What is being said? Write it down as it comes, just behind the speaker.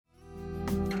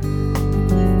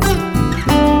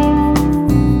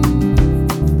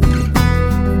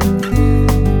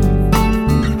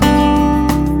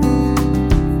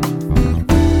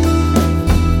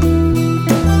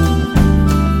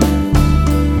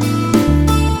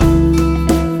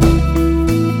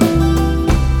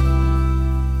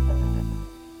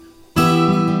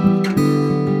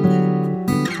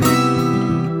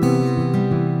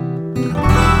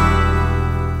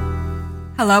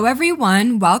Hello,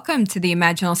 everyone. Welcome to the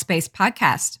Imaginal Space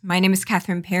Podcast. My name is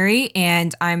Katherine Perry,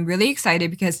 and I'm really excited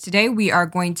because today we are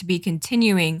going to be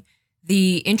continuing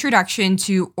the Introduction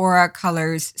to Aura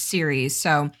Colors series.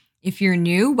 So if you're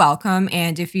new, welcome.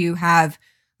 And if you have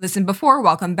listened before,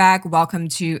 welcome back. Welcome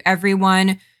to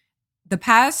everyone. The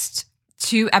past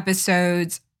 2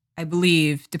 episodes, I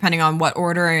believe, depending on what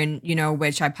order and,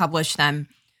 which I published them.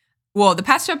 Well, the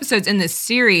past 2 episodes in this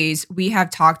series, we have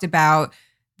talked about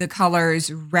the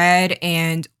colors red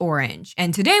and orange.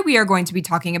 And today we are going to be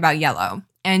talking about yellow.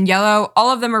 And yellow, all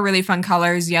of them are really fun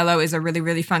colors. Yellow is a really,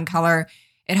 really fun color.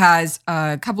 It has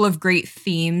a couple of great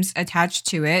themes attached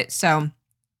to it. So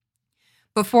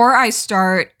before I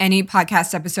start any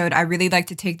podcast episode, I really like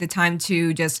to take the time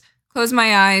to just close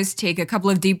my eyes, take a couple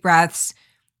of deep breaths,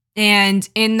 and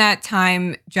in that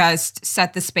time, just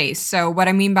set the space. So what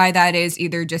I mean by that is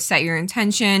either just set your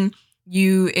intention.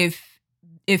 If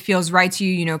it feels right to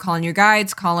you, call in your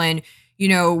guides, call in,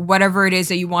 whatever it is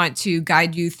that you want to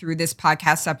guide you through this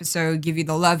podcast episode, give you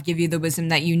the love, give you the wisdom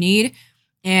that you need.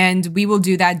 And we will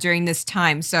do that during this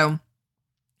time. So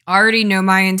I already know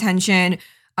my intention.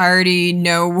 I already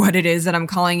know what it is that I'm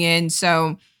calling in.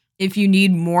 So if you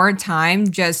need more time,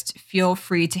 just feel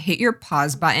free to hit your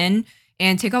pause button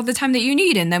and take all the time that you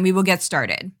need, and then we will get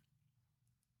started.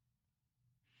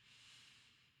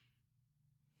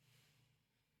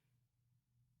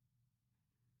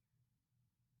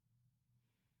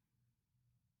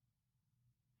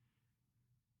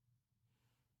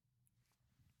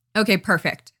 Okay,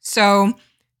 perfect. So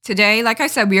today, like I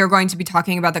said, we are going to be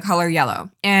talking about the color yellow.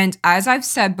 And as I've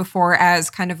said before, as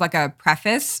kind of like a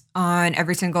preface on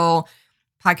every single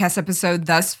podcast episode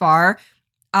thus far,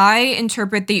 I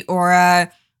interpret the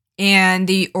aura and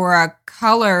the aura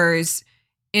colors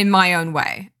in my own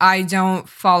way. I don't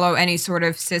follow any sort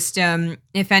of system.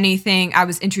 If anything, I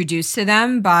was introduced to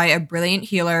them by a brilliant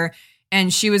healer,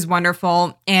 and she was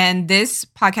wonderful. And this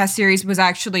podcast series was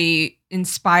actually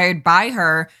inspired by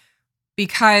her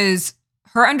because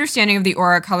her understanding of the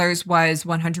aura colors was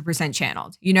 100%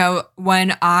 channeled.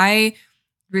 When I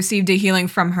received a healing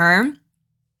from her,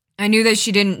 I knew that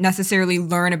she didn't necessarily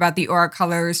learn about the aura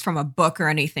colors from a book or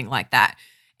anything like that.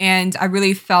 And I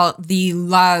really felt the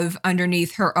love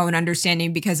underneath her own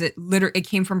understanding because it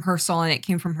came from her soul and it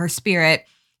came from her spirit.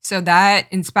 So that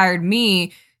inspired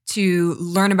me to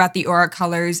learn about the aura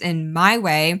colors in my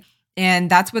way. And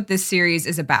that's what this series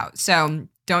is about. So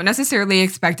don't necessarily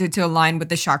expect it to align with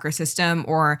the chakra system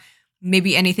or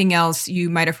maybe anything else you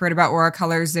might have heard about aura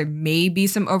colors. There may be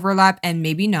some overlap and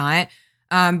maybe not.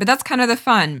 But that's kind of the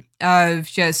fun of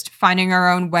just finding our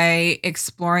own way,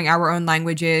 exploring our own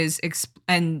languages,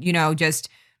 and, just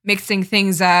mixing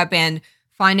things up and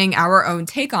finding our own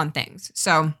take on things.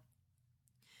 So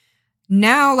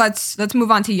now let's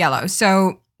move on to yellow.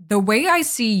 So the way I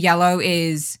see yellow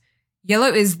is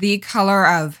the color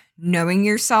of knowing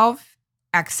yourself,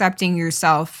 accepting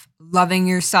yourself, loving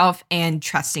yourself, and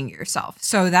trusting yourself.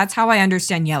 So that's how I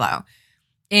understand yellow.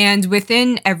 And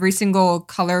within every single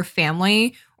color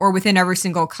family, or within every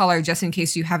single color, just in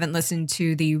case you haven't listened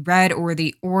to the red or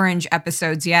the orange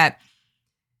episodes yet,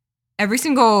 every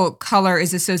single color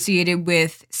is associated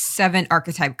with 7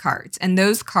 archetype cards. And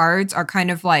those cards are kind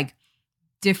of like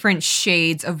different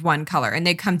shades of one color, and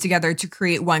they come together to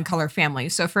create one color family.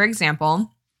 So for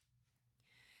example,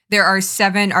 there are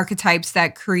 7 archetypes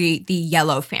that create the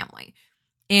yellow family.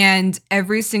 And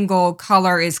every single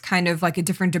color is kind of like a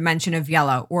different dimension of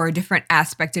yellow or a different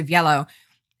aspect of yellow.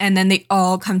 And then they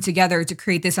all come together to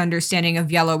create this understanding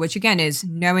of yellow, which again is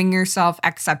knowing yourself,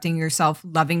 accepting yourself,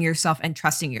 loving yourself, and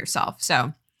trusting yourself.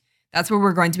 So that's what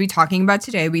we're going to be talking about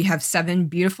today. We have 7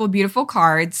 beautiful, beautiful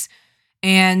cards.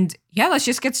 And yeah, let's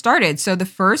just get started. So the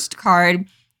first card,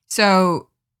 so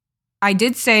I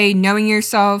did say knowing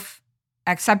yourself,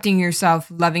 accepting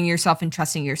yourself, loving yourself, and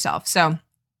trusting yourself. So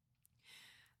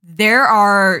there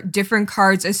are different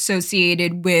cards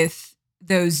associated with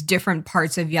those different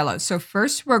parts of yellow. So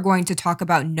first, we're going to talk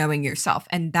about knowing yourself,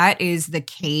 and that is the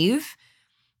cave.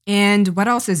 And what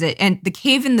else is it? And the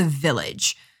cave in the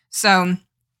village. So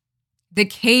the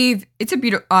cave, it's a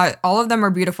beautiful, all of them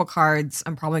are beautiful cards.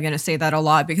 I'm probably going to say that a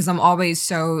lot because I'm always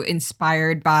so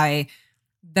inspired by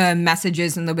the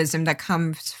messages and the wisdom that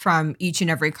comes from each and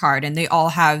every card. And they all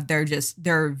have their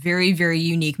very, very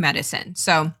unique medicine.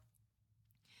 So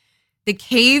the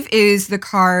cave is the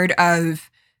card of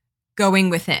going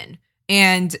within.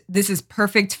 And this is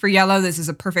perfect for yellow. This is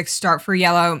a perfect start for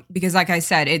yellow because, like I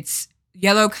said,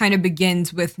 yellow kind of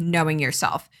begins with knowing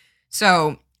yourself.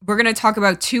 So we're going to talk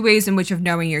about two ways in which of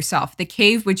knowing yourself. The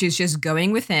cave, which is just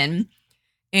going within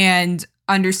and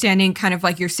understanding kind of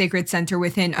like your sacred center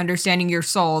within, understanding your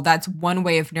soul. That's one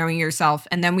way of knowing yourself.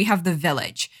 And then we have the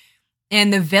village.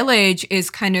 And the village is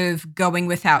kind of going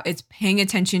without. It's paying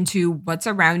attention to what's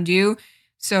around you.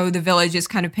 So the village is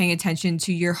kind of paying attention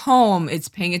to your home. It's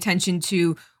paying attention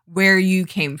to where you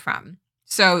came from.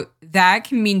 So that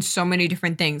can mean so many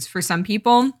different things. For some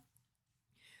people,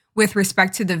 with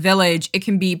respect to the village, it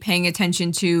can be paying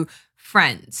attention to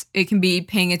friends. It can be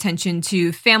paying attention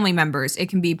to family members. It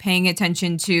can be paying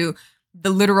attention to the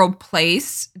literal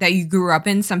place that you grew up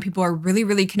in. Some people are really,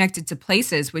 really connected to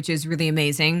places, which is really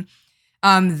amazing.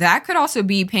 That could also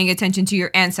be paying attention to your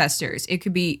ancestors. It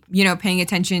could be, paying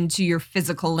attention to your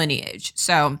physical lineage.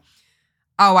 So,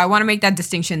 I want to make that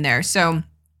distinction there. So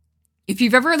if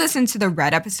you've ever listened to the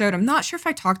Red episode, I'm not sure if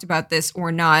I talked about this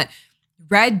or not.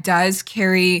 Red does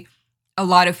carry a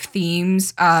lot of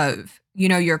themes of,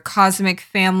 your cosmic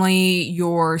family,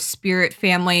 your spirit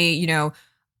family,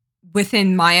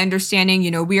 within my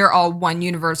understanding, we are all one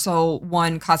universal,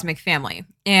 one cosmic family.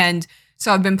 And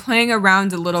so I've been playing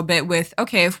around a little bit with,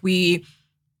 okay,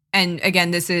 and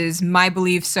again, this is my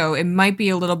belief, so it might be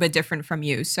a little bit different from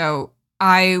you. So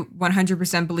I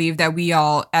 100% believe that we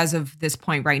all, as of this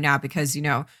point right now, because,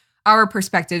 our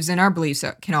perspectives and our beliefs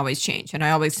can always change. And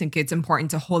I always think it's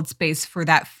important to hold space for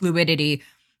that fluidity,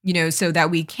 so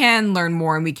that we can learn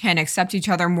more and we can accept each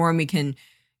other more and we can,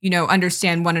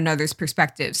 understand one another's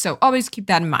perspectives. So always keep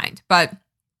that in mind. But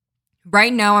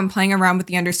right now I'm playing around with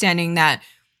the understanding that,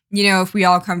 if we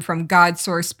all come from God,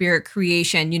 source, spirit,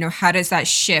 creation, how does that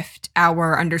shift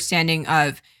our understanding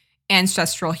of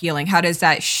ancestral healing? How does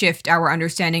that shift our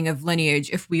understanding of lineage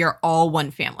if we are all one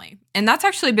family? And that's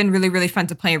actually been really, really fun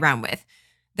to play around with.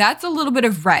 That's a little bit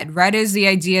of red. Red is the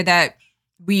idea that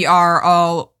we are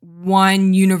all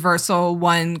one universal,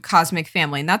 one cosmic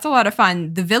family. And that's a lot of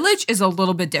fun. The village is a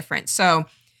little bit different. So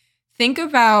think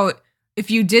about if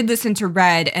you did listen to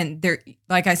Red, and there,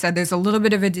 like I said, there's a little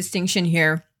bit of a distinction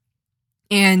here.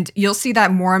 And you'll see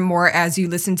that more and more as you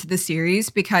listen to the series,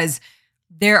 because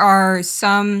there are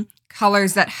some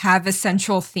colors that have a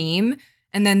central theme.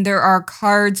 And then there are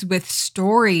cards with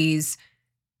stories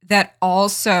that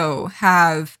also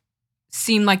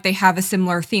seem like they have a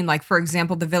similar theme. Like, for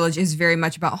example, the village is very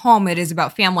much about home. It is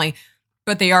about family,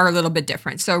 but they are a little bit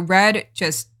different. So Red,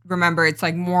 just remember, it's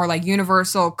like more like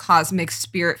universal, cosmic,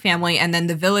 spirit family. And then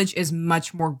the village is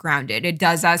much more grounded. It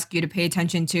does ask you to pay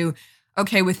attention to,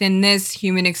 okay, within this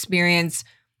human experience,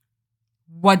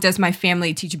 what does my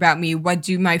family teach about me? What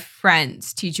do my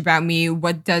friends teach about me?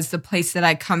 What does the place that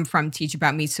I come from teach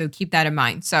about me? So keep that in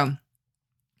mind. So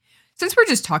since we're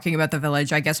just talking about the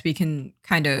village, I guess we can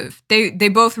kind of, they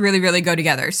both really, really go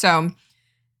together. So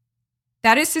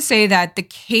that is to say that the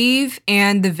cave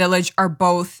and the village are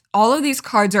both, all of these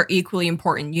cards are equally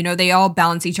important. They all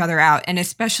balance each other out. And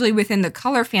especially within the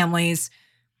color families,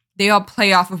 they all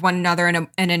play off of one another in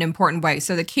an important way.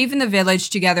 So the cave and the village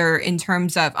together in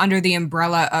terms of under the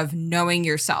umbrella of knowing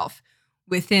yourself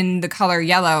within the color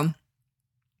yellow,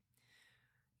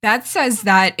 that says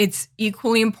that it's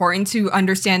equally important to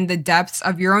understand the depths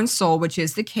of your own soul, which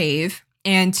is the cave,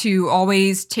 and to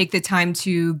always take the time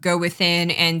to go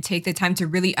within and take the time to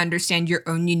really understand your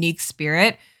own unique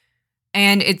spirit.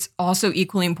 And it's also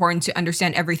equally important to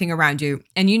understand everything around you.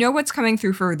 And you know what's coming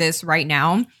through for this right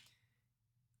now?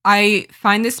 I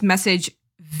find this message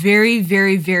very,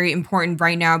 very, very important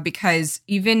right now, because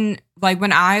even like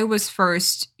when I was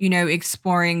first,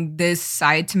 exploring this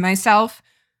side to myself,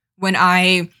 when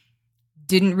I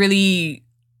didn't really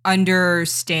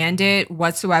understand it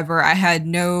whatsoever, I had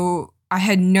no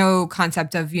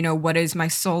concept of, what is my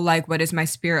soul like? What is my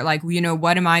spirit like?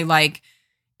 What am I like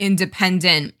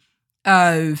independent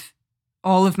of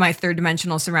all of my third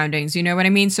dimensional surroundings? You know what I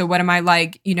mean? So what am I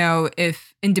like,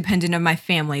 if independent of my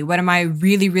family? What am I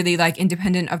really, really like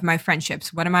independent of my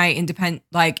friendships? What am I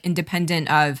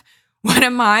independent of? What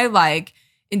am I like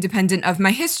independent of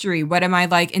my history? What am I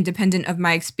like independent of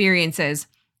my experiences?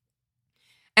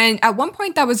 And at one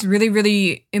point that was really,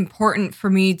 really important for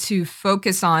me to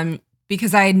focus on,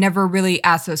 because I had never really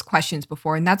asked those questions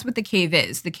before. And that's what the cave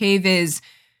is. The cave is,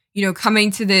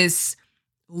 coming to this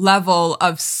level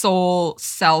of soul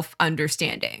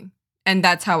self-understanding. And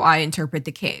that's how I interpret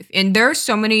the cave. And there are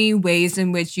so many ways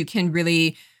in which you can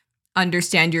really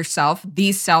understand yourself.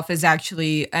 The self is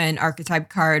actually an archetype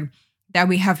card that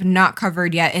we have not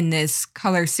covered yet in this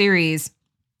color series.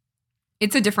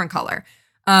 It's a different color.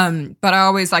 But I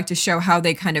always like to show how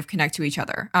they kind of connect to each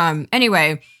other.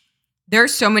 Anyway,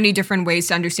 there's so many different ways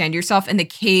to understand yourself, and the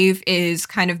cave is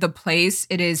kind of the place.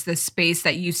 It is the space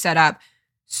that you set up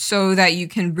so that you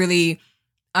can really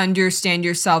understand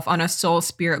yourself on a soul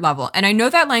spirit level. And I know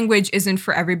that language isn't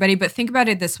for everybody, but think about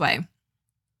it this way.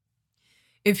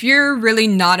 If you're really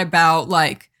not about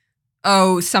like,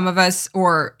 oh, some of us,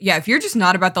 or yeah, if you're just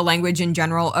not about the language in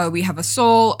general, oh, we have a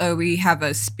soul, oh, we have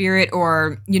a spirit,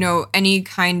 or, you know, any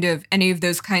of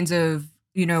those kinds of,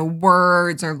 you know,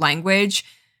 words or language,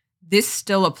 this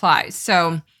still applies.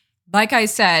 So, like I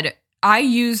said, I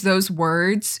use those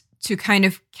words to kind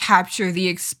of capture the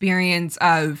experience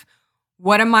of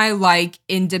what am I like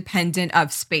independent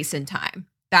of space and time.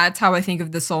 That's how I think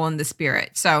of the soul and the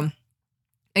spirit. So,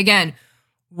 again,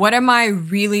 what am I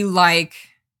really like?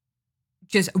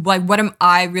 Just like, what am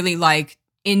I really like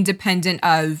independent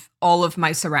of all of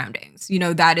my surroundings? You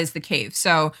know, that is the cave.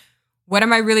 So what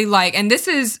am I really like? And this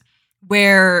is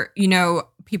where, you know,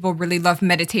 people really love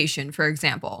meditation, for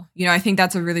example. You know, I think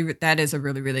that is a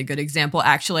really, really good example,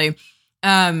 actually.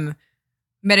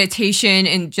 Meditation,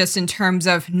 and just in terms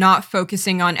of not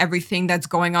focusing on everything that's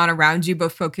going on around you,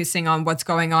 but focusing on what's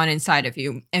going on inside of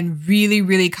you, and really,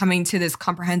 really coming to this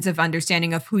comprehensive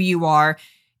understanding of who you are,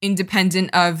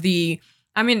 independent of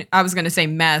I was going to say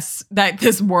mess that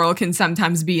this world can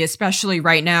sometimes be, especially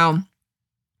right now.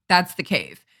 That's the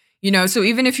cave. You know, so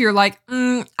even if you're like,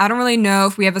 I don't really know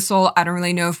if we have a soul, I don't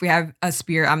really know if we have a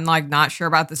spirit, I'm like not sure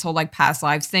about this whole like past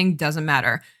lives thing, doesn't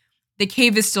matter. The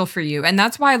cave is still for you. And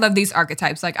that's why I love these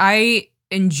archetypes. Like, I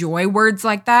enjoy words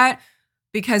like that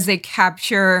because they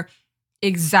capture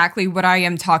exactly what I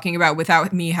am talking about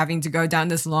without me having to go down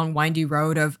this long, windy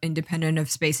road of independent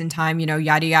of space and time, you know,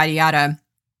 yada, yada, yada.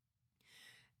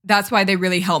 That's why they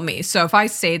really help me. So if I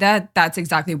say that, that's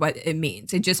exactly what it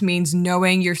means. It just means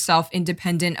knowing yourself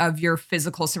independent of your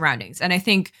physical surroundings. And I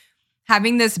think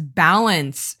having this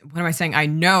balance, what am I saying? I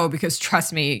know, because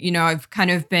trust me, you know, I've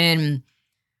been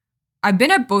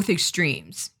at both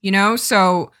extremes, you know?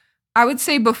 So I would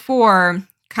say before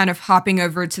kind of hopping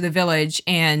over to the village,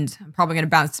 and I'm probably going to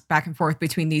bounce back and forth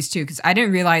between these two because I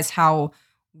didn't realize how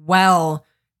well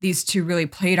these two really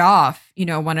played off, you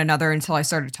know, one another until I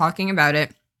started talking about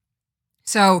it.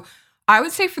 So I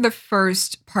would say for the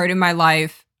first part of my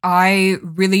life, I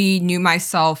really knew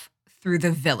myself through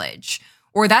the village,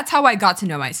 or that's how I got to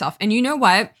know myself. And you know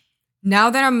what? Now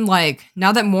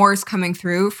that more is coming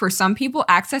through, for some people,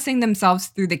 accessing themselves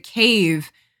through the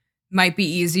cave might be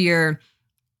easier.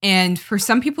 And for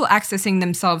some people, accessing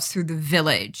themselves through the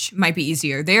village might be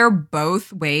easier. They are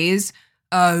both ways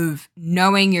of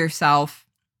knowing yourself.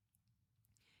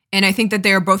 And I think that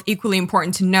they are both equally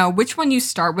important to know. Which one you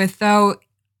start with, though,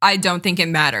 I don't think it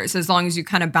matters, as long as you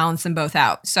kind of balance them both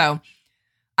out. So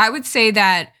I would say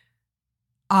that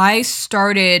I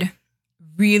started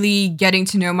really getting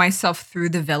to know myself through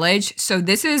the village. So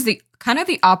this is the kind of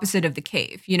the opposite of the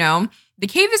cave, you know? The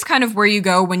cave is kind of where you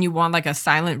go when you want like a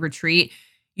silent retreat.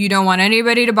 You don't want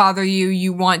anybody to bother you.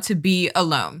 You want to be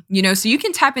alone, you know? So you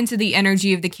can tap into the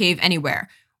energy of the cave anywhere.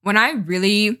 When I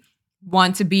really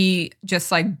want to be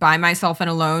just like by myself and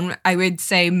alone, I would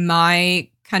say my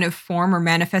kind of form or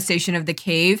manifestation of the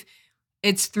cave,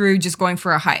 it's through just going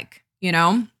for a hike, you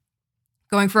know?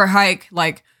 Going for a hike,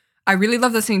 like, I really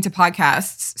love listening to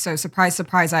podcasts. So surprise,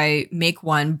 surprise, I make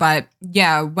one. But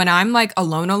yeah, when I'm like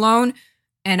alone,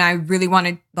 and I really want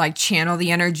to like channel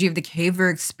the energy of the cave or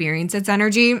experience its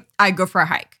energy, I go for a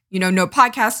hike. You know, no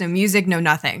podcast, no music, no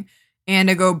nothing. And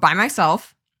I go by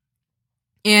myself.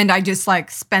 And I just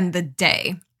like spend the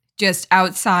day just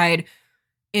outside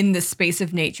in the space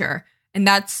of nature. And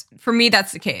that's, for me,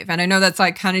 that's the cave. And I know that's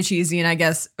like kind of cheesy and I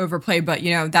guess overplayed, but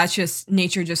you know, that's just,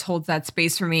 nature just holds that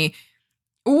space for me.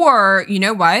 Or, you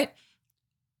know what?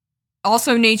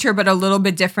 Also nature, but a little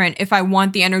bit different. If I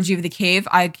want the energy of the cave,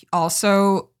 I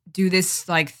also do this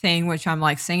like thing, which I'm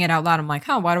like saying it out loud. I'm like,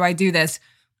 why do I do this?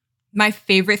 My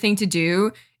favorite thing to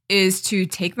do is to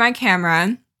take my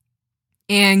camera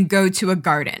and go to a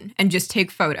garden and just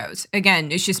take photos.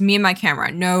 Again, it's just me and my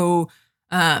camera. No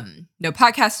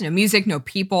podcasts, no music, no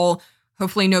people.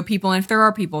 Hopefully no people. And if there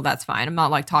are people, that's fine. I'm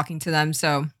not like talking to them.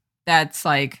 So that's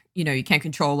like, you know, you can't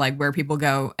control like where people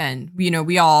go. And, you know,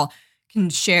 we all can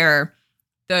share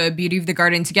the beauty of the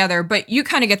garden together, but you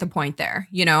kind of get the point there.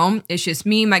 You know, it's just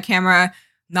me, my camera,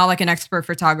 not like an expert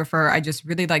photographer. I just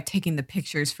really like taking the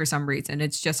pictures for some reason.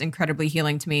 It's just incredibly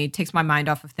healing to me. It takes my mind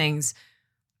off of things.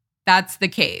 That's the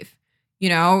cave. You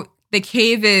know, the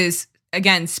cave is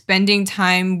again, spending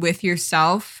time with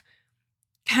yourself,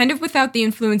 kind of without the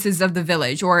influences of the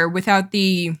village or without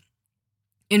the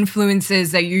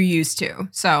influences that you're used to.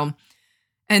 So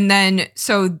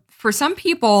for some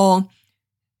people,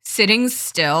 sitting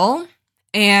still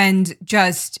and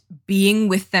just being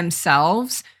with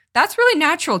themselves, that's really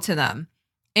natural to them.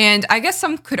 And I guess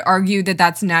some could argue that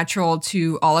that's natural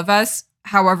to all of us.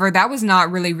 However, that was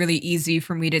not really, really easy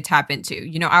for me to tap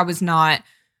into. I was not,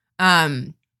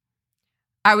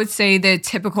 I would say the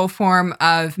typical form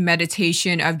of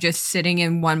meditation of just sitting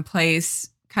in one place,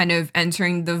 kind of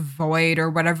entering the void or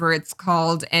whatever it's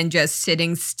called, and just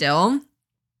sitting still.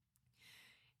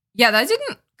 Yeah, that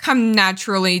didn't come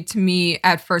naturally to me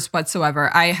at first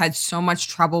whatsoever. I had so much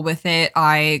trouble with it.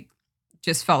 I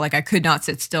just felt like I could not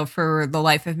sit still for the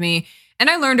life of me. And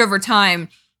I learned over time,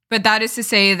 but that is to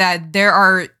say that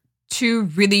there's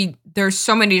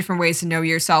so many different ways to know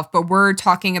yourself, but we're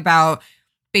talking about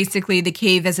basically the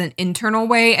cave as an internal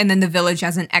way and then the village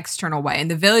as an external way.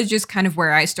 And the village is kind of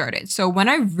where I started. So when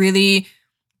I really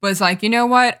was like, you know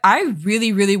what, I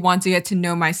really, really want to get to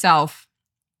know myself,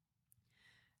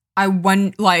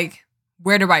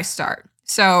 where do I start?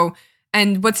 So,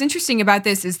 and what's interesting about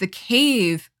this is the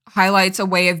cave highlights a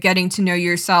way of getting to know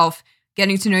yourself,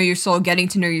 getting to know your soul, getting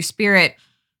to know your spirit.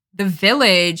 The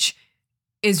village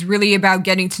is really about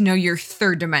getting to know your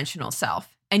third dimensional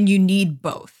self, and you need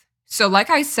both. So like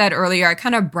I said earlier, I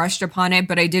kind of brushed upon it,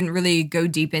 but I didn't really go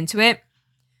deep into it.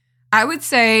 I would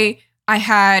say I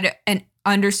had an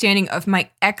understanding of my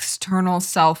external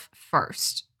self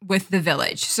first with the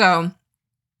village. So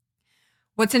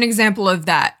what's an example of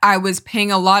that? I was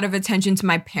paying a lot of attention to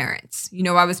my parents.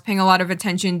 I was paying a lot of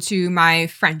attention to my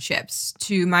friendships,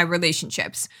 to my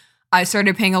relationships. I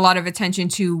started paying a lot of attention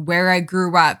to where I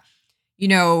grew up,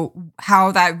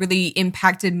 how that really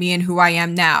impacted me and who I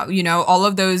am now. All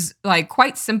of those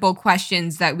quite simple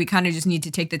questions that we kind of just need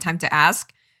to take the time to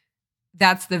ask.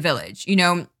 That's the village.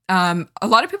 A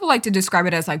lot of people like to describe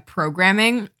it as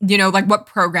programming, what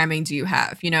programming do you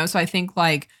have? So I think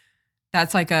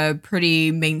that's a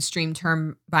pretty mainstream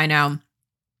term by now.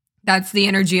 That's the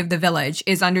energy of the village,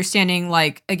 is understanding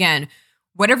again,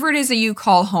 whatever it is that you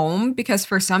call home, because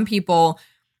for some people,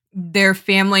 their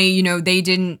family, they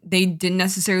didn't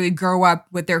necessarily grow up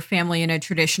with their family in a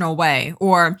traditional way,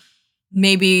 or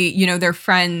maybe, their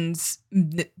friends,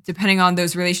 depending on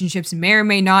those relationships, may or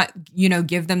may not,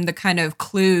 give them the kind of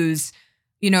clues,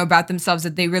 about themselves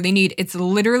that they really need. It's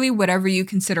literally whatever you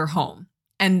consider home.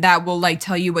 And that will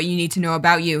tell you what you need to know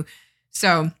about you.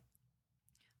 So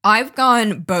I've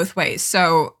gone both ways.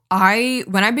 So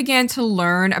when I began to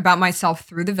learn about myself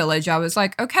through the village, I was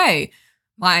like, okay,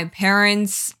 my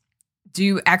parents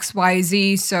do X, Y,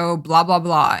 Z, so blah, blah,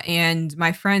 blah. And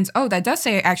my friends, that does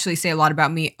actually say a lot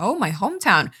about me. Oh, my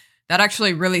hometown. That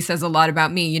actually really says a lot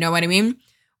about me. You know what I mean?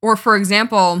 Or for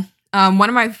example, one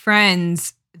of my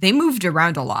friends, they moved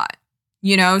around a lot.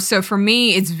 So for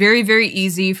me, it's very, very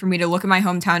easy for me to look at my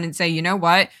hometown and say, you know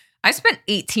what? I spent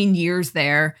 18 years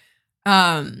there,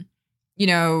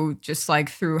 just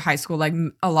through high school, like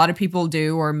a lot of people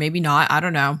do, or maybe not. I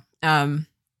don't know.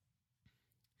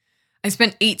 I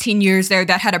spent 18 years there.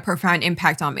 That had a profound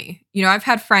impact on me. I've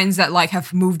had friends that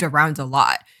have moved around a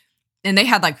lot, and they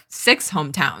had 6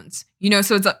 hometowns,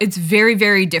 so it's very,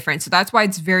 very different. So that's why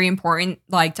it's very important,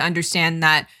 to understand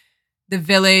that the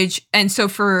village. And so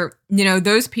for,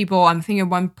 those people, I'm thinking of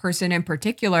one person in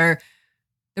particular,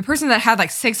 the person that had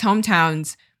 6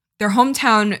 hometowns, their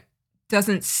hometown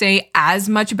doesn't say as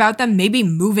much about them. Maybe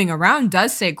moving around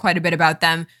does say quite a bit about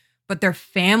them, but their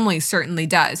family certainly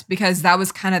does, because that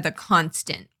was kind of the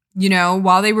constant,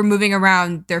 while they were moving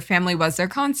around, their family was their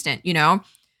constant,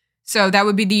 So that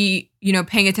would be the,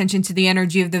 paying attention to the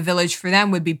energy of the village for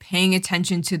them would be paying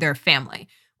attention to their family,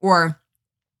 or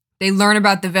they learn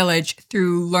about the village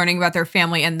through learning about their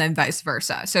family, and then vice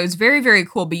versa. So it's very, very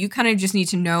cool. But you kind of just need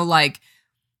to know,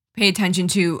 pay attention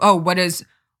to, what does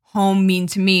home mean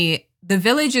to me? The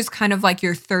village is kind of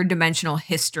your third dimensional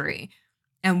history.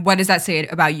 And what does that say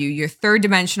about you? Your third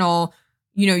dimensional,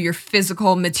 your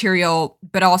physical material,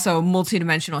 but also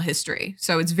multidimensional history.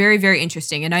 So it's very, very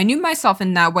interesting. And I knew myself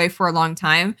in that way for a long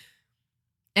time.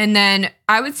 And then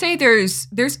I would say there's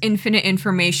infinite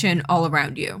information all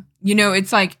around you.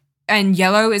 It's and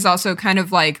yellow is also kind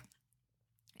of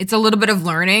it's a little bit of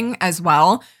learning as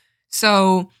well.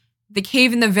 So the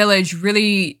cave and the village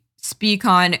really speak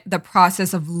on the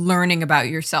process of learning about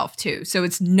yourself too. So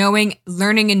it's knowing,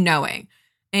 learning and knowing.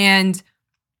 And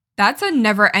that's a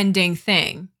never ending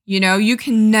thing. You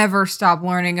can never stop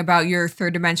learning about your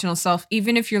third dimensional self,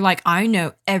 even if you're I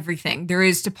know everything there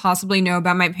is to possibly know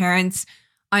about my parents.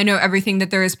 I know everything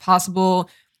that there is possible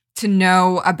to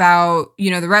know about,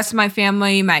 the rest of my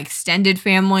family, my extended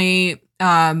family,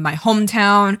 my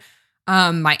hometown,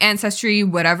 my ancestry,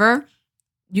 whatever,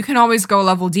 you can always go a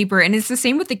level deeper. And it's the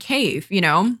same with the cave,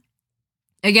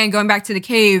 Again, going back to the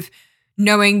cave,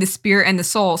 knowing the spirit and the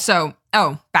soul. So,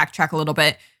 backtrack a little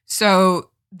bit. So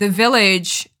the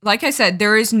village, like I said,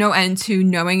 there is no end to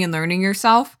knowing and learning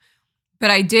yourself.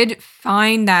 But I did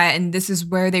find that, and this is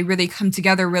where they really come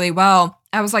together really well.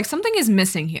 I was like, something is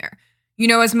missing here.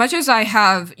 As much as I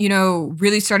have,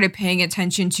 really started paying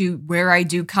attention to where I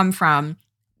do come from,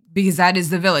 because that is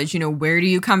the village, where do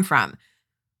you come from?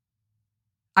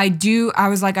 I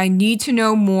was like, I need to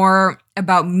know more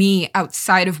about me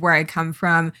outside of where I come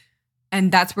from.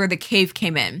 And that's where the cave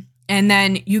came in. And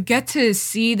then you get to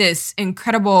see this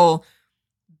incredible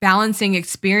balancing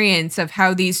experience of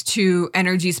how these two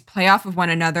energies play off of one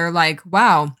another. Like,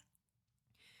 wow,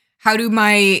 how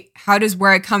does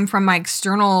where I come from, my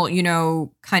external,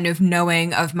 kind of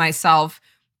knowing of myself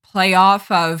play off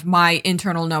of my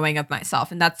internal knowing of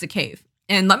myself? And that's the cave.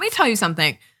 And let me tell you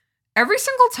something. Every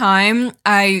single time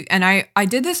I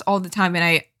did this all the time,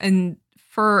 and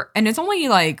it's only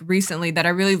like recently that I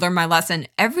really learned my lesson.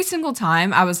 Every single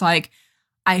time I was like,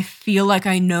 I feel like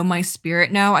I know my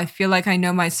spirit now. I feel like I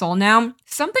know my soul now.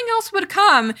 Something else would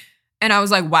come. And I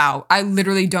was like, wow, I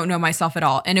literally don't know myself at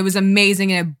all. And it was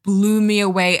amazing. And it blew me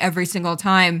away every single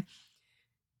time.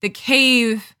 The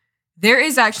cave, there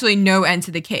is actually no end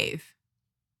to the cave.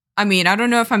 I mean, I don't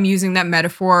know if I'm using that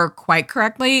metaphor quite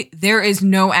correctly. There is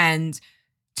no end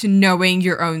to knowing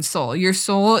your own soul. Your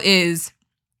soul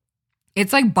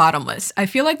it's like bottomless. I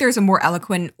feel like there's a more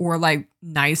eloquent or like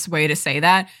nice way to say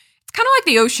that. It's kind of like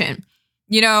the ocean.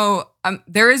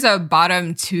 There is a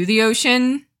bottom to the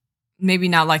ocean, maybe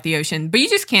not like the ocean, but you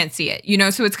just can't see it,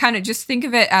 So it's kind of, just think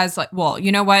of it as like, well,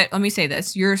 you know what? Let me say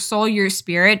this. Your soul, your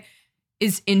spirit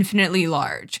is infinitely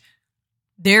large.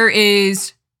 There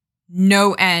is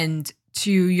no end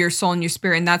to your soul and your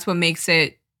spirit. And that's what makes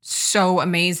it so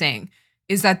amazing,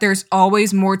 is that there's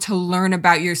always more to learn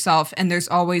about yourself and there's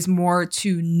always more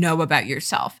to know about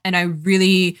yourself. And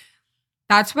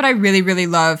that's what I really, really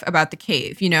love about the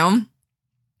cave,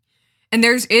 And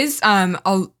there is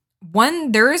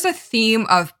a theme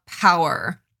of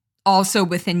power also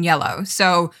within yellow.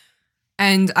 So,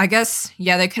 and I guess,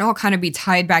 they can all kind of be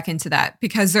tied back into that,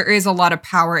 because there is a lot of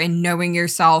power in knowing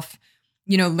yourself,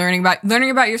 learning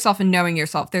about yourself and knowing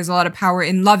yourself. There's a lot of power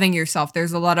in loving yourself.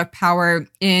 There's a lot of power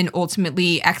in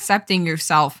ultimately accepting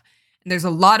yourself. And there's a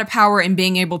lot of power in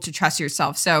being able to trust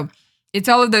yourself. So it's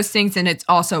all of those things, and it's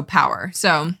also power.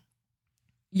 So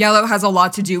yellow has a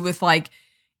lot to do with like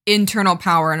internal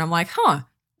power. And I'm like,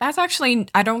 that's actually,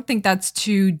 I don't think that's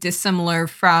too dissimilar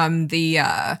from the,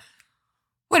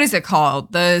 what is it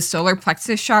called? The solar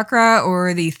plexus chakra,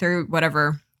 or the third,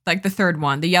 whatever, like the third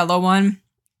one, the yellow one.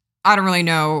 I don't really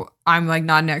know. I'm like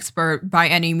not an expert by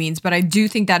any means, but I do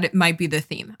think that it might be the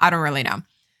theme. I don't really know.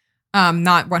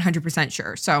 Not 100%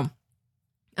 sure. So,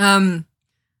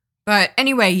 but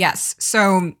anyway, yes.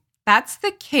 So that's the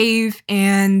cave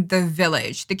and the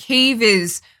village. The cave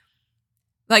is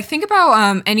like, think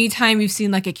about anytime you've seen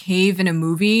like a cave in a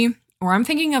movie, or I'm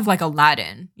thinking of like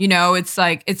Aladdin. It's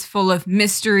like, it's full of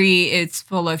mystery, it's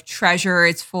full of treasure,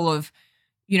 it's full of,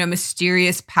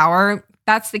 mysterious power.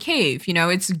 That's the cave.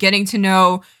 It's getting to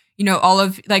know, all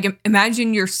of, like,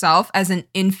 imagine yourself as an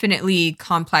infinitely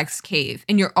complex cave,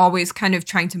 and you're always kind of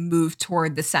trying to move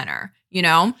toward the center.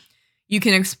 You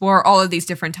can explore all of these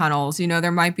different tunnels.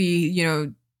 There might be,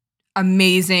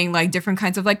 amazing, like, different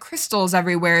kinds of like crystals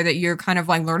everywhere that you're kind of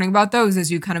like learning about those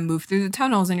as you kind of move through the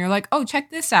tunnels, and you're like, oh,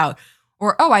 check this out.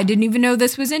 Or, oh, I didn't even know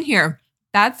this was in here.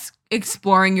 That's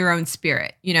exploring your own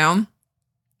spirit,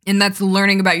 and that's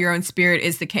learning about your own spirit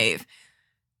is the cave.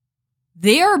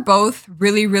 They are both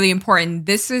really, really important.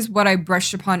 This is what I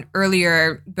brushed upon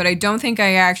earlier, but I don't think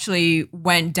I actually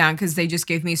went down because they just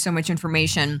gave me so much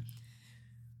information.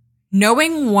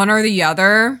 Knowing one or the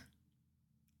other,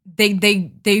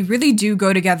 they really do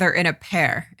go together in a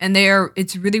pair. And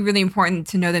it's really, really important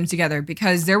to know them together,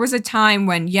 because there was a time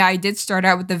when, I did start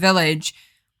out with the village,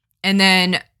 and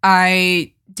then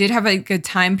I did have like a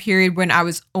time period when I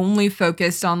was only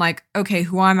focused on like, okay,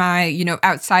 who am I,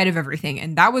 outside of everything.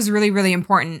 And that was really, really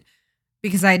important,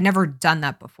 because I had never done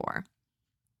that before.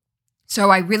 So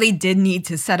I really did need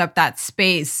to set up that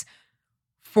space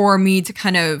for me to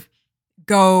kind of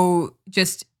go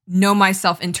just know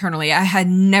myself internally. I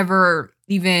didn't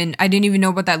even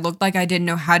know what that looked like. I didn't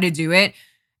know how to do it.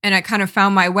 And I kind of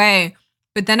found my way.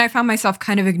 But then I found myself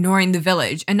kind of ignoring the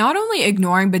village, and not only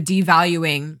ignoring, but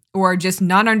devaluing, or just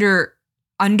not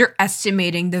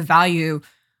underestimating the value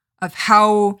of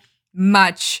how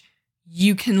much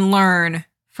you can learn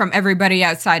from everybody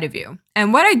outside of you.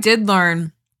 And what I did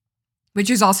learn, which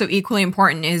is also equally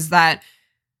important, is that,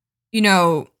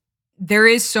 there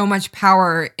is so much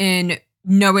power in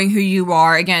knowing who you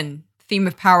are. Again, theme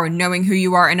of power, knowing who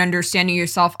you are and understanding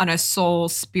yourself on a soul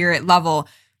spirit level.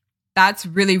 That's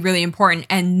really, really important.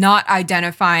 And not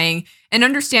identifying and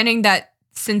understanding that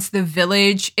since the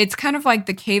village, it's kind of like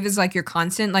the cave is like your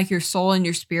constant, like your soul and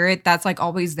your spirit, that's like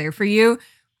always there for you.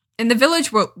 And the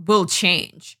village will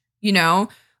change,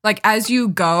 like as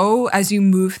you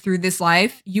move through this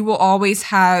life, you will always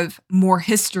have more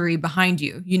history behind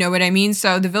you. You know what I mean?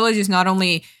 So the village is not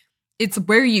only, it's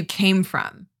where you came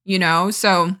from,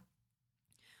 so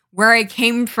where I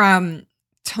came from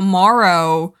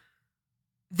tomorrow,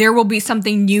 there will be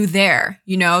something new there,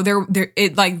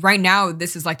 it like right now,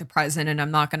 this is like the present, and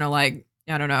I'm not going to like,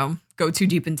 I don't know, go too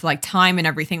deep into like time and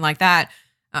everything like that.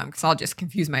 Cause I'll just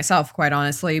confuse myself quite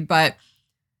honestly. But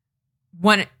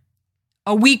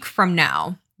a week from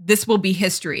now, this will be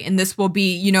history, and this will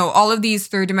be, all of these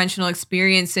third dimensional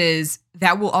experiences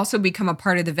that will also become a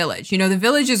part of the village. The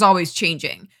village is always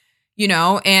changing,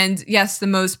 and yes, the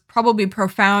most probably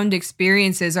profound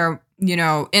experiences are,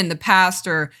 in the past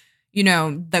or,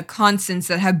 the constants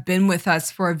that have been with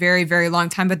us for a very, very long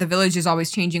time, but the village is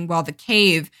always changing. While the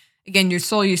cave, again, your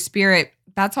soul, your spirit,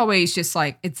 that's always just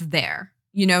like, it's there,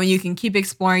 and you can keep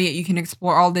exploring it. You can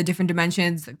explore all the different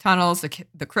dimensions, the tunnels,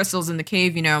 the crystals in the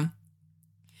cave,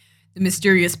 the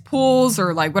mysterious pools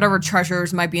or like whatever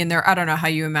treasures might be in there. I don't know how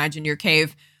you imagine your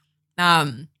cave.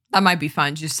 That might be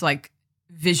fun. Just like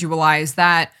visualize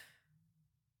that.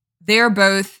 They're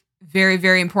both very,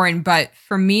 very important. But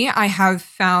for me, I have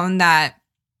found that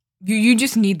you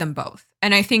just need them both.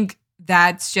 And I think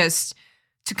that's just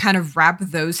to kind of wrap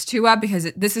those two up,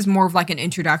 because this is more of like an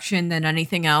introduction than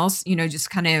anything else, just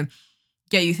kind of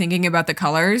get you thinking about the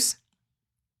colors.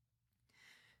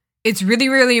 It's really,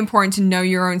 really important to know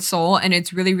your own soul, and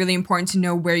it's really, really important to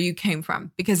know where you came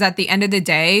from, because at the end of the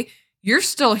day, you're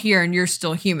still here and you're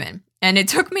still human. And it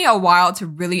took me a while to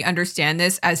really understand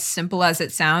this, as simple as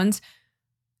it sounds.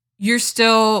 You're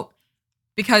still,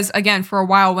 because again, for a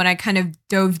while when I kind of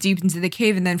dove deep into the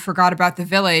cave and then forgot about the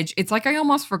village, it's like I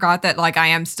almost forgot that like I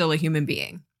am still a human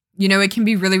being. It can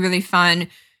be really, really fun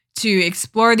to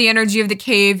explore the energy of the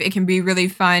cave. It can be really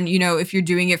fun, if you're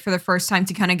doing it for the first time,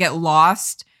 to kind of get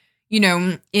lost,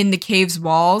 in the cave's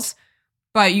walls.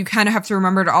 But you kind of have to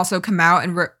remember to also come out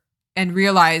and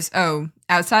realize, oh,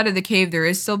 outside of the cave, there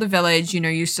is still the village.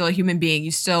 You're still a human being.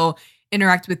 You still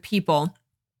interact with people.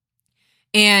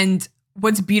 And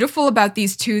what's beautiful about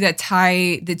these two that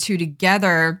tie the two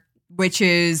together, which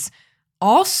is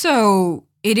also,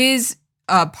 it is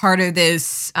a part of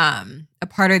this, a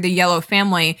part of the yellow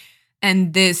family.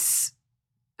 And this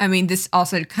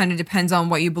also kind of depends on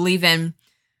what you believe in.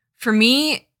 For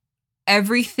me,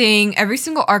 every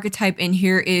single archetype in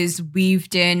here is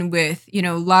weaved in with,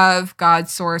 love, God,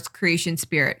 source, creation,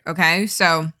 spirit. Okay.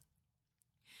 So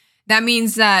that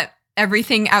means that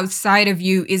everything outside of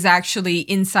you is actually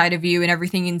inside of you, and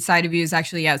everything inside of you is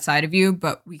actually outside of you.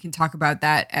 But we can talk about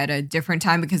that at a different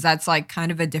time, because that's like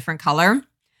kind of a different color.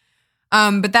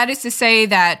 But that is to say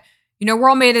that, we're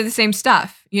all made of the same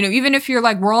stuff. Even if you're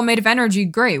like, we're all made of energy,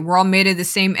 great. We're all made of the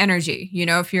same energy.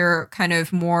 If you're kind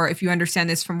of more, if you understand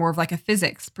this from more of like a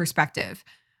physics perspective,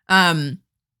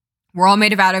 we're all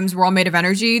made of atoms. We're all made of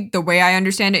energy. The way I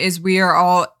understand it is we are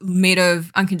all made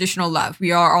of unconditional love.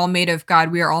 We are all made of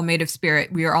God. We are all made of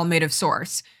spirit. We are all made of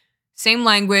source. Same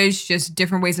language, just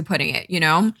different ways of putting it,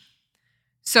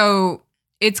 So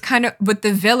it's kind of with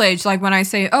the village, like when I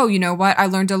say, oh, you know what? I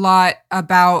learned a lot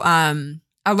about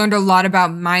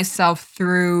myself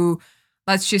through,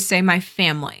 let's just say, my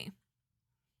family.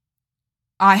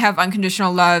 I have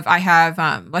unconditional love. I have,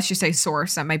 let's just say,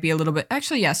 source. That might be a little bit,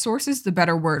 actually, yeah, source is the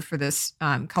better word for this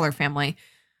color family.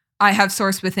 I have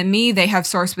source within me. They have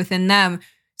source within them.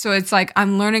 So it's like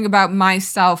I'm learning about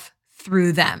myself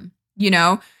through them,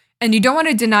 And you don't want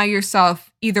to deny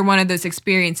yourself either one of those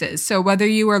experiences. So whether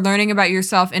you are learning about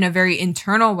yourself in a very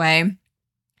internal way,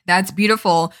 that's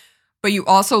beautiful. But you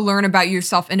also learn about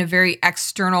yourself in a very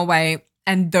external way,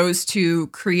 and those two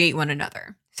create one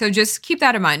another. So just keep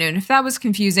that in mind. And if that was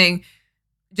confusing,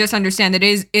 just understand that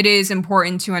it is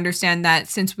important to understand that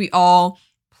since we all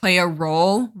play a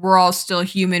role, we're all still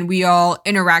human. We all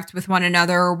interact with one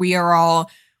another. We are all,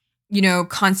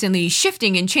 constantly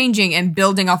shifting and changing and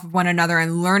building off of one another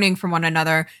and learning from one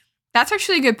another. That's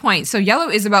actually a good point. So yellow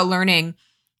is about learning.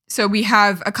 So we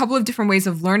have a couple of different ways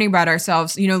of learning about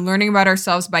ourselves, learning about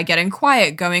ourselves by getting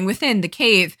quiet, going within the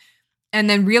cave, and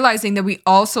then realizing that we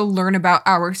also learn about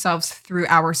ourselves through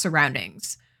our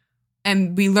surroundings.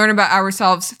 And we learn about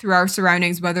ourselves through our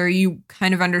surroundings, whether you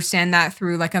kind of understand that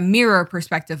through like a mirror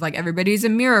perspective, like everybody's a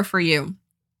mirror for you.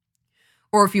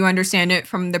 Or if you understand it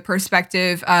from the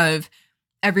perspective of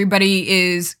everybody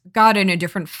is God in a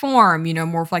different form,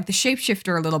 more of like the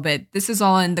shapeshifter a little bit. This is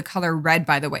all in the color red,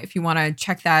 by the way, if you want to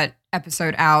check that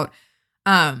episode out.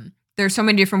 There's so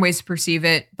many different ways to perceive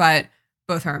it, but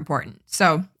both are important.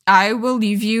 So I will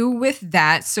leave you with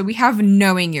that. So we have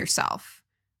knowing yourself.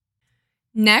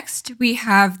 Next, we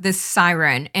have the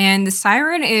siren. And the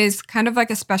siren is kind of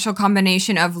like a special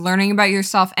combination of learning about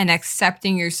yourself and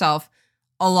accepting yourself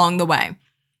along the way.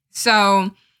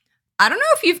 So I don't know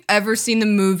if you've ever seen the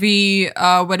movie,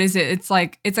 what is it?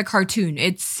 It's a cartoon.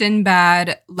 It's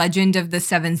Sinbad, Legend of the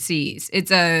Seven Seas.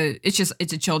 It's a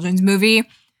children's movie.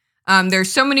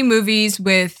 There's so many movies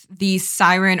with the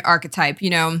siren archetype,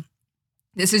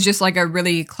 This is just like a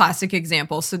really classic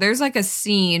example. So there's like a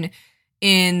scene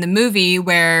in the movie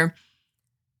where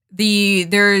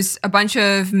there's a bunch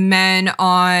of men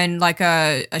on like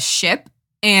a ship,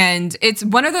 and it's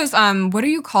one of those what do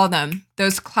you call them?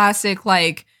 Those classic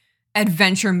like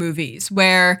adventure movies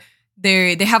where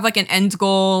they have like an end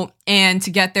goal, and to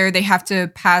get there they have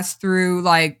to pass through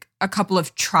like a couple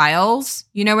of trials.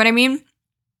 You know what I mean?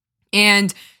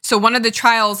 And so one of the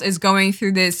trials is going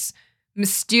through this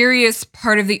mysterious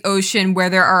part of the ocean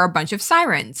where there are a bunch of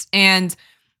sirens. And,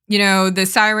 the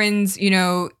sirens,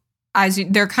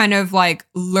 they're kind of like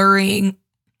luring,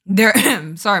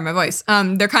 sorry, my voice.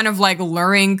 They're kind of like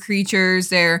luring creatures.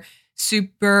 They're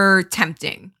super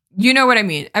tempting. You know what I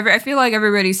mean? I feel like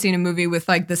everybody's seen a movie with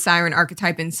like the siren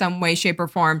archetype in some way, shape, or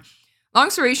form.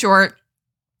 Long story short,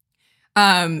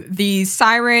 the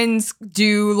sirens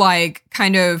do like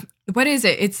kind of, what is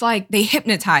it? It's like they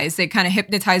kind of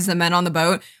hypnotize the men on the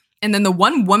boat. And then the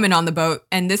one woman on the boat,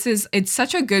 and it's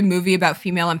such a good movie about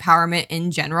female empowerment in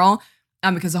general,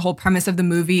 because the whole premise of the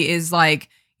movie is like,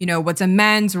 what's a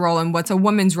man's role and what's a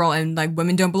woman's role, and like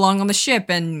women don't belong on the ship,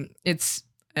 and it's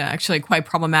actually quite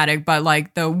problematic. But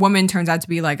like the woman turns out to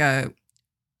be like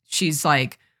she's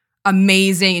like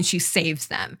amazing, and she saves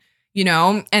them,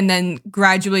 and then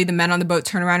gradually the men on the boat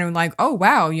turn around and are like, oh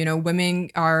wow, women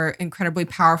are incredibly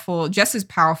powerful, just as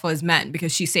powerful as men,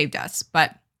 because she saved us.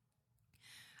 But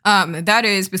that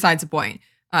is besides the point.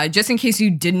 Just in case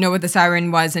you didn't know what the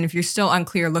siren was, and if you're still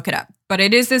unclear, look it up. But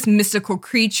it is this mystical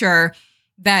creature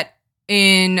that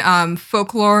in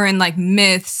folklore and like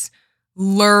myths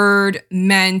lured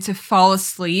men to fall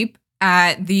asleep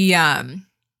at the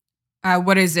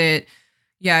what is it?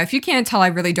 Yeah, if you can't tell, I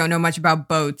really don't know much about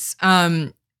boats.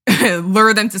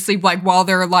 Lure them to sleep like while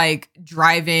they're like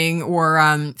driving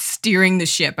or steering the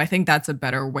ship. I think that's a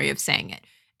better way of saying it.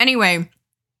 Anyway,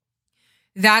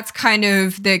 that's kind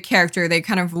of the character. They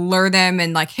kind of lure them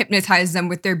and like hypnotize them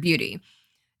with their beauty.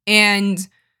 And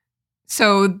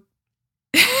so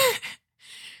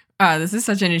this is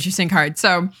such an interesting card.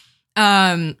 So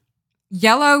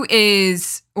yellow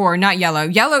is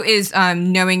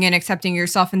knowing and accepting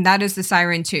yourself, and that is the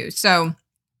siren too. So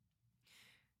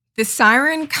the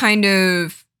siren kind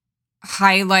of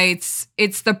highlights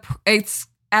it's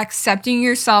accepting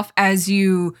yourself as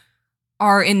you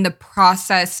are in the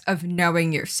process of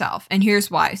knowing yourself. And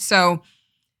here's why. So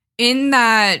in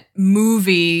that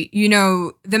movie,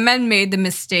 the men made the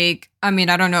mistake. I mean,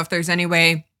 I don't know if there's any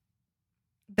way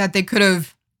that they could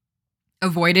have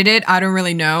avoided it. I don't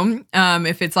really know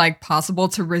if it's like possible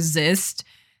to resist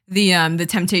the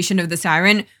temptation of the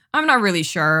siren. I'm not really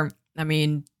sure. I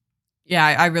mean, yeah,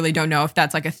 I really don't know if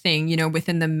that's like a thing,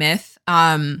 within the myth,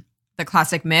 the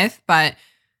classic myth. But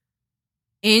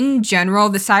in general,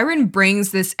 the siren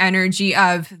brings this energy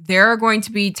of there are going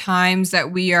to be times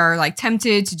that we are like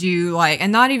tempted to do like,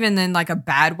 and not even in like a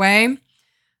bad way.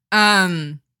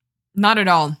 Not at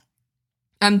all.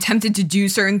 I'm tempted to do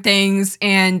certain things.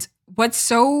 And what's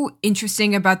so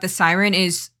interesting about the siren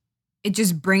is it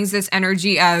just brings this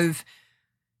energy of,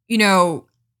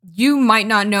 you might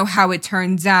not know how it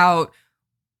turns out,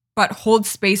 but hold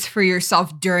space for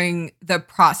yourself during the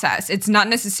process. It's not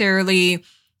necessarily,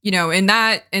 in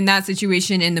that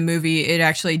situation in the movie, it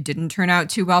actually didn't turn out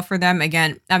too well for them.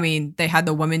 Again, I mean, they had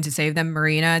the woman to save them,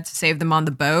 Marina, to save them on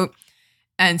the boat.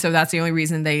 And so that's the only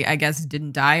reason they, I guess,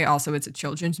 didn't die. Also, it's a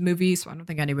children's movie, so I don't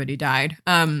think anybody died.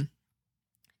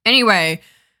 Anyway,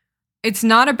 it's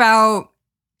not about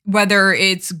whether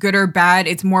it's good or bad.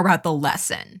 It's more about the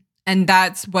lesson. And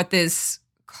that's what this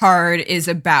card is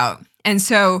about. And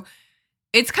so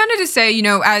it's kind of to say,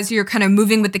 as you're kind of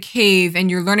moving with the cave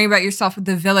and you're learning about yourself with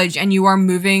the village and you are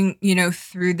moving,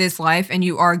 through this life and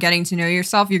you are getting to know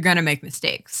yourself, you're going to make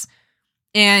mistakes.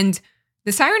 And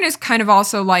the siren is kind of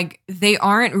also like, they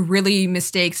aren't really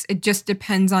mistakes. It just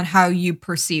depends on how you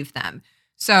perceive them.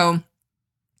 So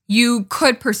you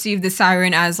could perceive the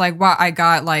siren as like, wow, I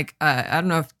got like, I don't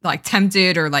know if like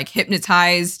tempted or like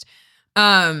hypnotized,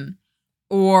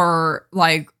 or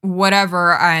like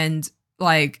whatever. And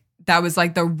like, that was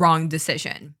like the wrong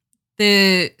decision.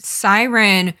 The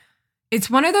siren, it's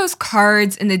one of those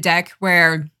cards in the deck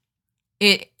where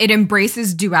it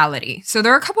embraces duality. So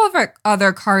there are a couple of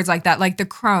other cards like that, like the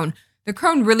crone. The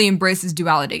crone really embraces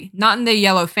duality, not in the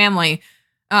yellow family.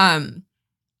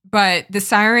 But the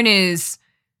siren it's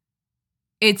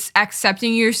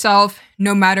accepting yourself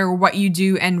no matter what you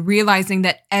do and realizing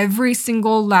that every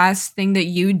single last thing that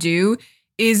you do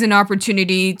is an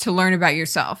opportunity to learn about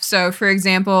yourself. So for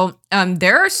example,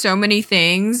 there are so many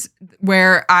things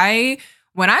where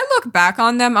when I look back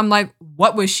on them, I'm like,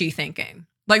 what was she thinking?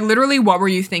 Like literally, what were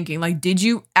you thinking? Like, did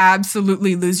you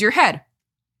absolutely lose your head?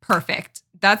 Perfect.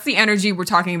 That's the energy we're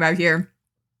talking about here.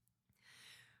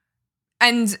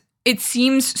 And it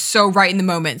seems so right in the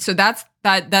moment. So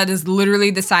that is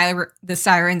literally the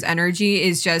siren's energy,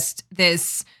 is just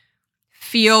this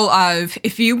feel of,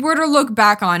 if you were to look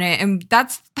back on it, and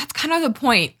that's kind of the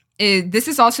point. This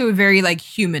is also a very like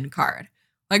human card.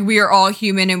 Like we are all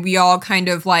human and we all kind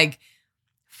of like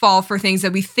fall for things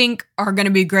that we think are going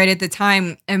to be great at the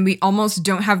time, and we almost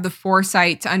don't have the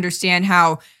foresight to understand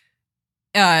how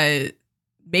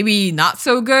maybe not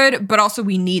so good, but also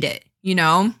we need it. You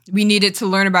know, we need it to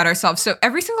learn about ourselves. So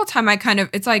every single time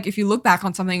it's like, if you look back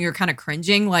on something, you're kind of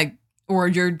cringing, like, or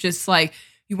you're just like,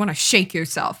 you want to shake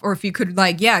yourself. Or if you could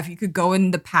if you could go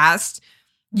in the past,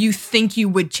 you think you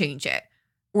would change it.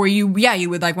 Or you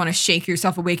would like want to shake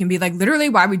yourself awake and be like, literally,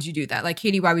 why would you do that? Like,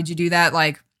 Katie, why would you do that?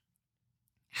 Like,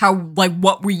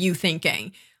 what were you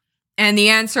thinking? And the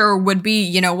answer would be,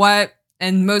 you know what?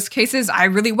 In most cases, I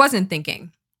really wasn't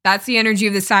thinking. That's the energy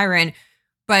of the siren.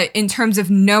 But in terms of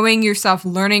knowing yourself,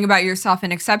 learning about yourself,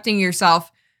 and accepting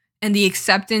yourself, and the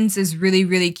acceptance is really,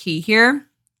 really key here.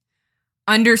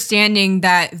 Understanding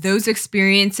that those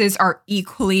experiences are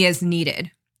equally as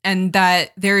needed, and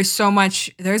that there's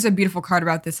a beautiful card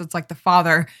about this. It's like the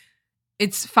Father.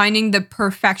 It's finding the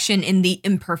perfection in the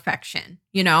imperfection,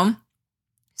 you know?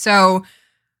 So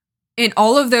in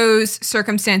all of those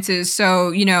circumstances, so,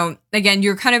 you know, again,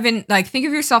 you're kind of in, like, think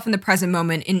of yourself in the present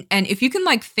moment. And if you can,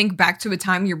 like, think back to a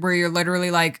time where you're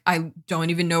literally like, I don't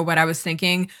even know what I was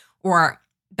thinking, or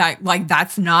that, like,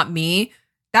 that's not me,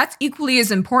 that's equally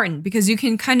as important, because you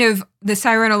can the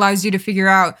siren allows you to figure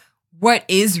out what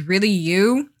is really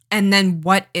you and then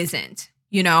what isn't,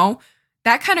 you know?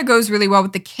 That kind of goes really well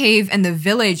with the cave and the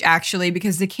village, actually,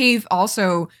 because the cave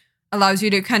also allows you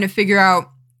to kind of figure out,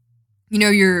 you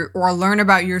know, or learn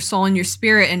about your soul and your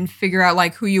spirit, and figure out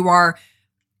like who you are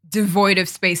devoid of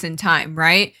space and time,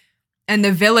 right? And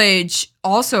the village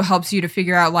also helps you to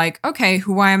figure out like, okay,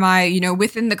 who am I, you know,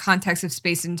 within the context of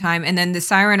space and time. And then the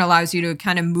siren allows you to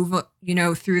kind of move, you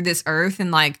know, through this earth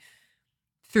and like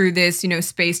through this, you know,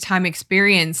 space-time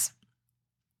experience,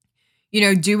 you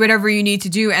know, do whatever you need to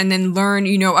do, and then learn,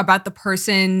 you know, about the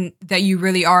person that you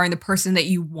really are and the person that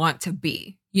you want to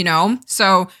be, you know?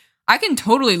 So I can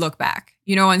totally look back,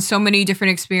 you know, on so many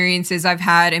different experiences I've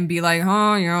had and be like,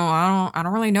 oh, you know, I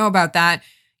don't really know about that.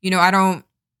 You know,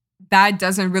 that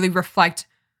doesn't really reflect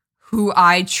who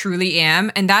I truly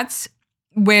am. And that's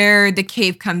where the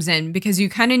cave comes in, because you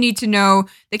kind of need to know,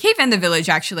 the cave and the village,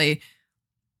 actually,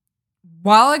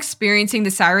 while experiencing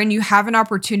the siren, you have an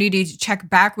opportunity to check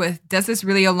back with, does this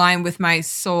really align with my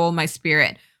soul, my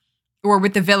spirit, or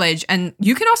with the village? And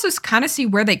you can also kind of see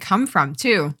where they come from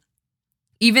too.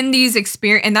 Even these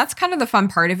experience, and that's kind of the fun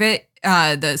part of it,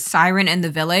 the siren and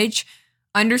the village,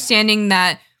 understanding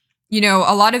that, you know,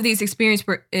 a lot of these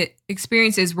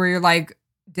experiences where you're like,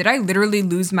 did I literally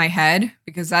lose my head?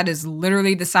 Because that is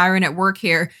literally the siren at work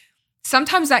here.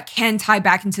 Sometimes that can tie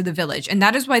back into the village. And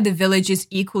that is why the village is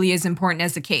equally as important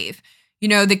as the cave. You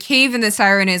know, the cave and the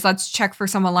siren is, let's check for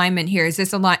some alignment here. Is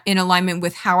this in alignment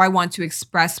with how I want to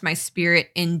express my spirit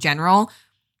in general?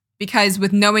 Because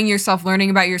with knowing yourself,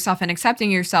 learning about yourself, and accepting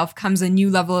yourself comes a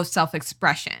new level of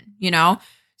self-expression, you know?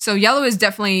 So yellow is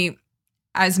definitely,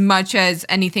 as much as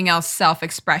anything else,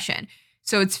 self-expression.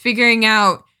 So it's figuring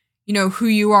out, you know, who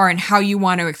you are and how you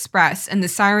want to express. And the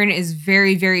siren is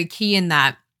very, very key in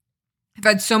that. I've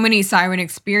had so many siren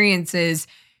experiences,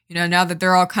 you know, now that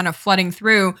they're all kind of flooding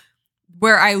through,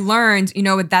 where I learned, you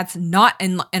know, that's not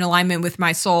in alignment with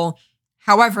my soul.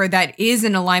 However, that is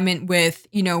in alignment with,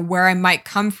 you know, where I might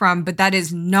come from, but that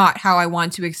is not how I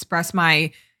want to express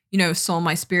my, you know, soul,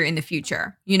 my spirit in the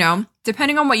future. You know,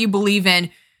 depending on what you believe in,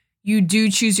 you do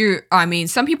choose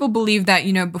some people believe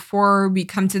that, before we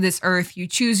come to this earth, you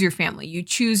choose your family, you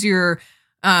choose you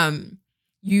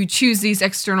choose these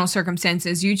external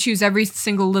circumstances, you choose every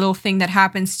single little thing that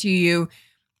happens to you.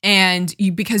 And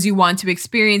because you want to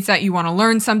experience that, you want to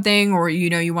learn something, or,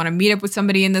 you want to meet up with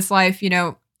somebody in this life,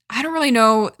 I don't really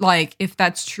know, like, if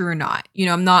that's true or not.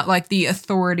 I'm not like the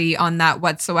authority on that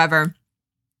whatsoever.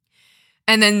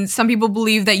 And then some people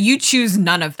believe that you choose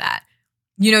none of that.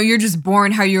 You're just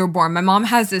born how you were born. My mom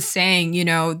has this saying,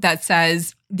 that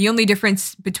says the only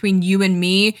difference between you and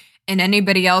me and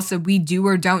anybody else that we do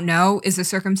or don't know is the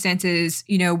circumstances,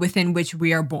 within which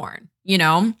we are born,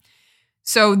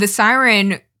 So the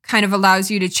siren kind of allows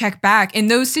you to check back in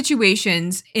those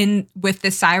situations with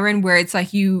the siren where it's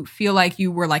like you feel like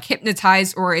you were like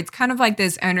hypnotized, or it's kind of like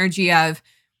this energy of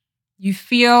you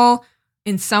feel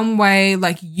in some way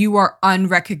like you are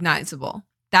unrecognizable.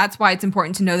 That's why it's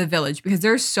important to know the village, because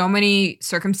there's so many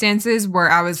circumstances where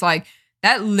I was like,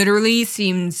 that literally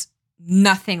seems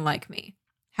nothing like me.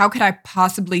 How could I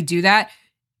possibly do that?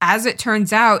 As it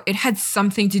turns out, it had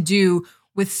something to do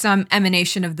with some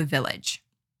emanation of the village.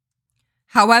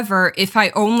 However, if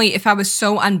I was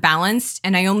so unbalanced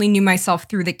and I only knew myself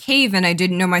through the cave and I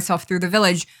didn't know myself through the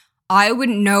village, I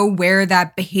wouldn't know where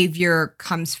that behavior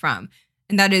comes from.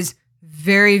 And that is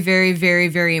very, very, very,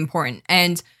 very important.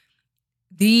 And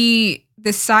the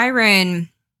siren,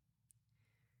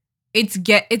 it's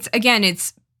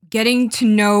getting to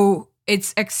know,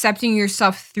 it's accepting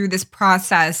yourself through this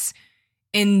process,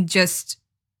 and just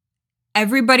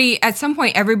everybody, at some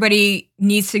point, everybody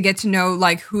needs to get to know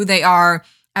like who they are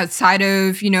outside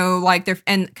of, like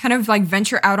and kind of like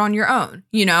venture out on your own,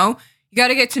 you got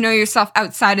to get to know yourself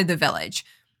outside of the village.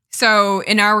 So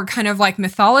in our kind of like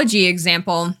mythology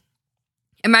example,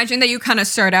 imagine that you kind of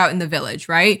start out in the village,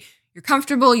 right? You're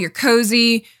comfortable, you're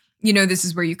cozy, this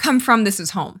is where you come from, this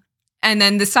is home. And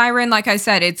then the siren, like I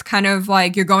said, it's kind of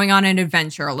like you're going on an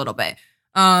adventure a little bit.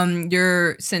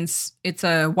 Since it's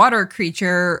a water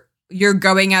creature, you're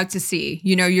going out to sea,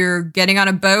 you're getting on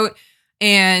a boat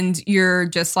and you're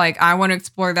just like, I want to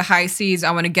explore the high seas.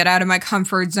 I want to get out of my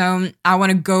comfort zone. I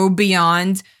want to go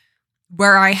beyond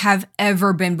where I have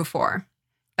ever been before.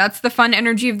 That's the fun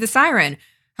energy of the siren.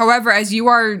 However, as you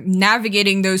are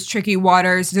navigating those tricky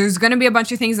waters, there's going to be a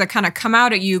bunch of things that kind of come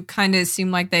out at you, kind of seem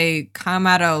like they come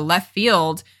out of left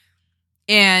field.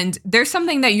 And there's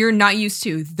something that you're not used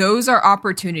to. Those are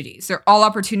opportunities. They're all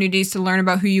opportunities to learn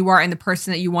about who you are and the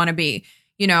person that you want to be,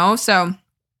 So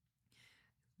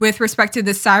with respect to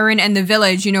the siren and the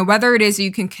village, whether it is that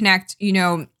you can connect,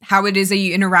 how it is that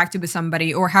you interacted with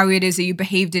somebody, or how it is that you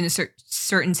behaved in a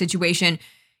certain situation,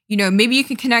 maybe you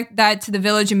can connect that to the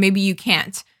village and maybe you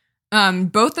can't.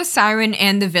 Both the siren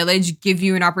and the village give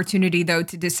you an opportunity, though,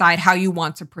 to decide how you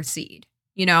want to proceed,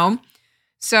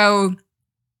 So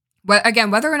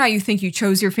whether or not you think you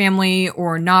chose your family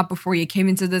or not before you came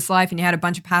into this life and you had a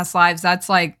bunch of past lives, that's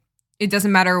like, it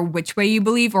doesn't matter which way you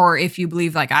believe, or if you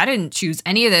believe like, I didn't choose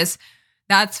any of this,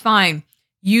 that's fine.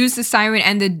 Use the siren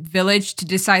and the village to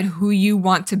decide who you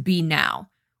want to be now.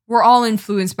 We're all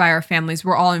influenced by our families.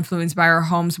 We're all influenced by our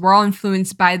homes. We're all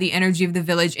influenced by the energy of the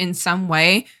village in some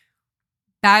way.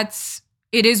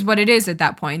 It is what it is at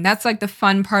that point. That's like the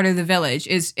fun part of the village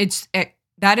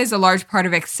that is a large part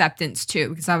of acceptance too,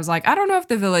 because I was like, I don't know if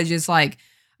the village is like,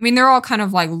 they're all kind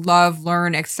of like love,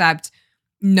 learn, accept,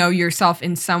 know yourself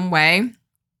in some way.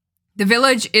 The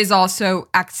village is also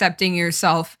accepting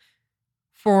yourself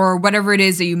for whatever it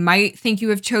is that you might think you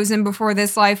have chosen before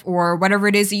this life, or whatever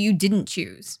it is that you didn't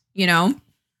choose, we all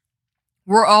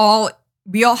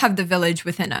have the village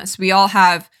within us. We all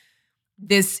have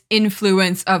this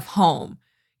influence of home,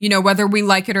 whether we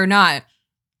like it or not.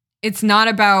 It's not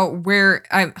about where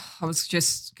I was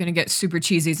just going to get super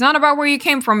cheesy. It's not about where you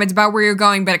came from. It's about where you're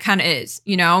going, but it kind of is,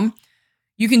 You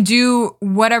can do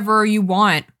whatever you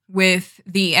want with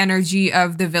the energy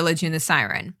of the village and the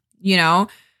siren, And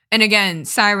again,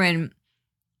 siren,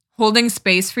 holding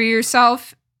space for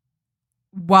yourself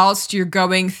whilst you're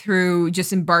going through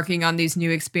just embarking on these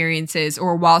new experiences,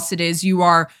 or whilst it is you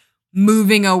are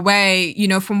moving away,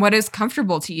 from what is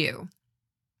comfortable to you.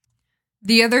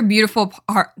 The other beautiful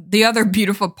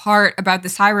part about the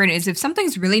siren is if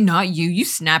something's really not you, you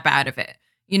snap out of it,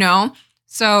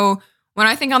 So when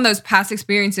I think on those past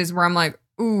experiences where I'm like,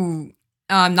 ooh,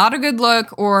 not a good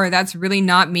look, or that's really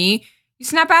not me, you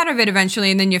snap out of it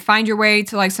eventually, and then you find your way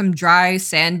to like some dry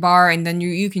sandbar, and then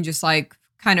you can just like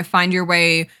kind of find your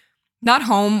way, not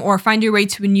home, or find your way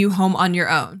to a new home on your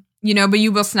own, but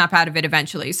you will snap out of it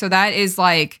eventually. So that is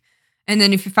like, and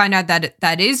then if you find out that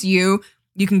that is you,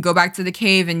 you can go back to the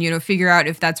cave and, figure out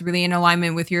if that's really in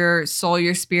alignment with your soul,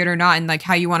 your spirit or not, and like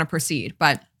how you want to proceed.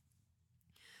 But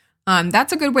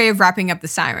that's a good way of wrapping up the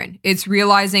siren. It's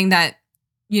realizing that,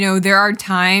 there are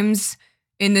times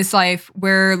in this life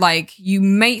where like you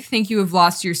might think you have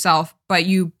lost yourself, but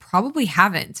you probably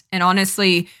haven't. And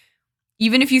honestly,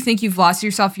 even if you think you've lost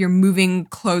yourself, you're moving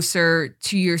closer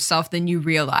to yourself than you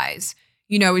realize.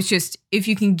 It's just, if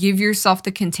you can give yourself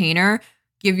the container,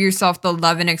 give yourself the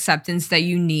love and acceptance that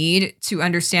you need to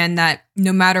understand that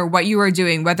no matter what you are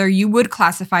doing, whether you would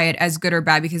classify it as good or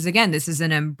bad, because again, this is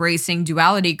an embracing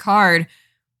duality card,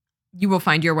 you will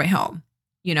find your way home,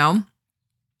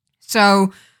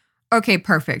 So, okay,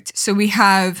 perfect. So we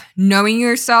have knowing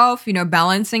yourself,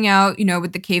 balancing out,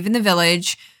 with the cave and the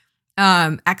village,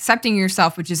 accepting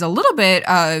yourself, which is a little bit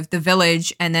of the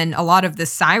village and then a lot of the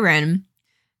siren.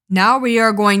 Now we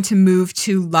are going to move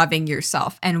to loving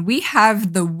yourself. And we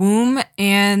have the womb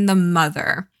and the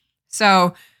mother.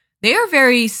 So they are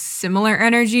very similar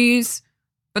energies,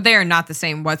 but they are not the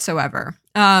same whatsoever.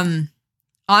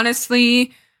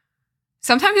 Honestly,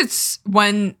 sometimes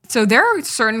so there are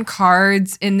certain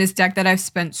cards in this deck that I've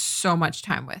spent so much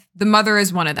time with. The mother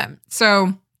is one of them.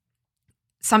 So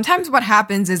sometimes what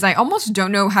happens is I almost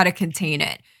don't know how to contain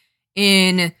it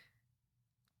in,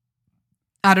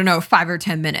 5 or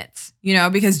 10 minutes,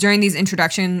 because during these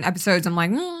introduction episodes, I'm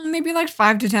like, maybe like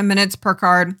 5 to 10 minutes per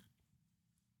card.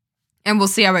 And we'll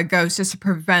see how it goes just to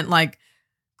prevent like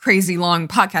crazy long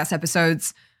podcast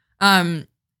episodes.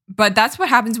 But that's what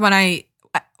happens when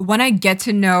I get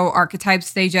to know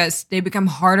archetypes, they become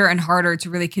harder and harder to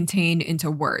really contain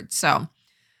into words. So,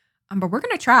 but we're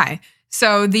going to try.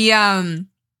 So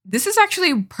this is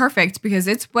actually perfect because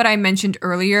it's what I mentioned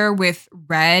earlier with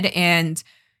red and,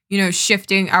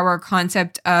 shifting our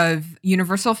concept of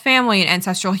universal family and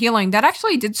ancestral healing. That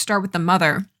actually did start with the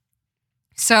mother.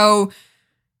 So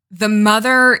the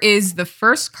mother is the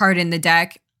first card in the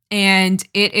deck, and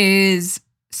it is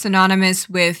synonymous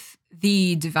with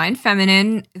the divine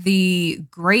feminine, the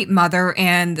great mother,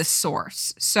 and the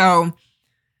source. So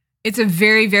it's a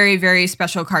very, very, very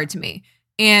special card to me.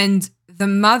 And the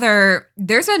mother,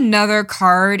 there's another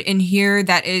card in here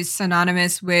that is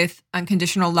synonymous with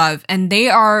unconditional love. And they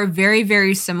are very,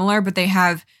 very similar, but they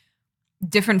have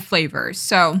different flavors.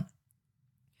 So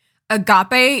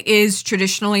agape is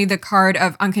traditionally the card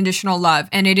of unconditional love,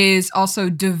 and it is also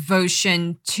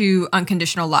devotion to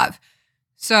unconditional love.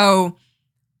 So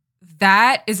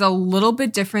that is a little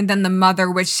bit different than the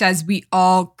mother, which says we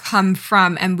all come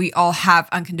from and we all have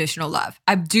unconditional love.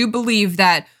 I do believe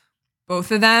that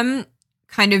both of them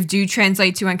kind of do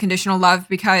translate to unconditional love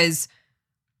because,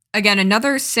 again,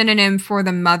 another synonym for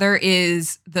the mother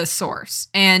is the source.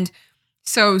 And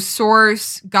so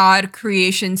source, God,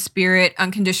 creation, spirit,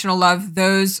 unconditional love,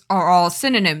 those are all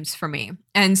synonyms for me.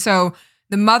 And so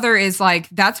the mother is like,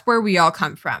 that's where we all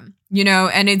come from,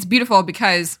 and it's beautiful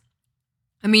because,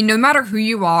 no matter who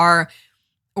you are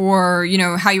or,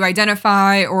 how you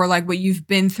identify or like what you've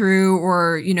been through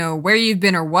or, where you've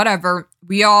been or whatever,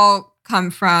 we all come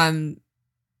from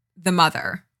the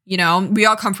mother, we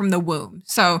all come from the womb.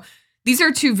 So these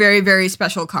are two very, very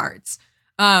special cards.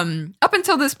 Up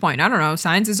until this point, I don't know,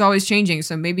 science is always changing.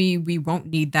 So maybe we won't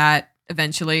need that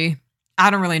eventually.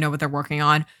 I don't really know what they're working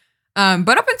on.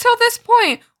 But up until this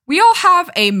point, we all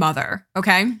have a mother.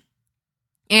 Okay.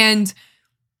 And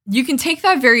you can take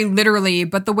that very literally,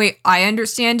 but the way I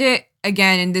understand it,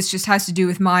 again, and this just has to do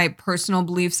with my personal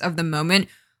beliefs of the moment,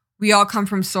 we all come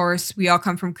from source, we all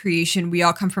come from creation, we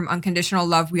all come from unconditional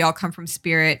love, we all come from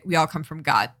spirit, we all come from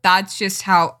God. That's just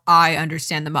how I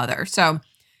understand the mother. So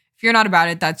if you're not about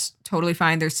it, that's totally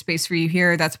fine. There's space for you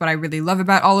here. That's what I really love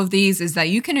about all of these is that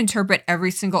you can interpret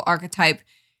every single archetype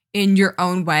in your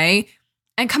own way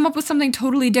and come up with something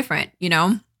totally different,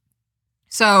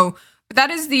 So but that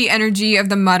is the energy of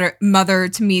the mother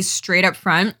to me straight up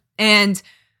front. And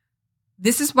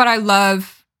this is what I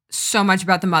love so much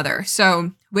about the mother.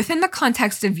 So within the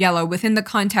context of yellow, within the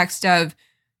context of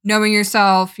knowing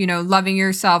yourself, loving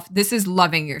yourself, this is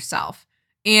loving yourself.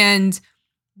 And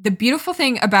the beautiful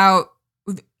thing about,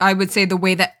 I would say, the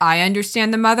way that I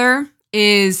understand the mother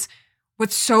is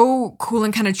what's so cool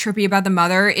and kind of trippy about the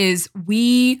mother is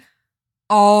we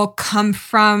all come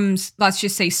from, let's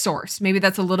just say, source. Maybe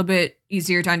that's a little bit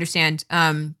easier to understand,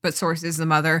 but source is the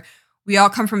mother. We all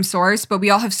come from source, but we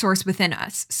all have source within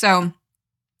us. So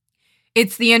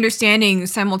it's the understanding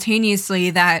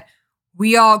simultaneously that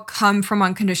we all come from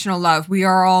unconditional love. We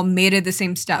are all made of the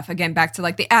same stuff. Again, back to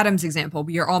like the atoms example,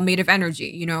 we are all made of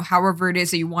energy, however it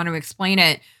is that you want to explain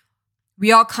it.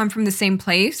 We all come from the same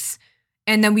place.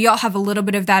 And then we all have a little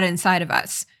bit of that inside of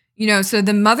us. So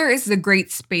the mother is the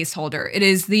great space holder. It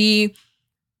is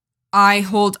I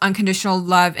hold unconditional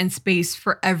love and space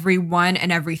for everyone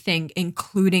and everything,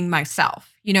 including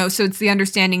myself. So it's the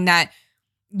understanding that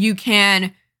you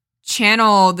can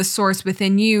channel the source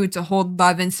within you to hold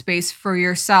love and space for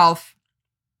yourself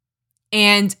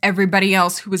and everybody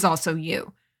else who is also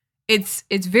you. It's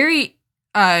very,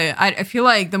 I feel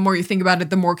like the more you think about it,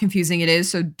 the more confusing it is.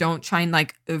 So don't try and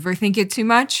like overthink it too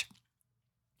much.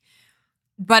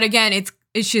 But again,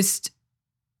 it's just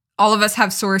all of us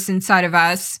have source inside of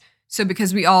us. So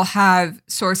because we all have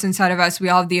source inside of us, we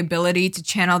all have the ability to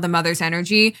channel the mother's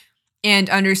energy and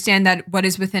understand that what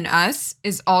is within us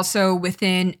is also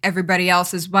within everybody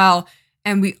else as well.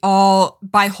 And we all,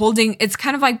 it's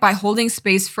kind of like by holding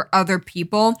space for other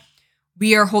people,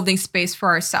 we are holding space for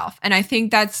ourselves. And I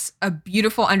think that's a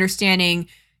beautiful understanding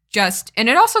and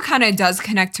it also kind of does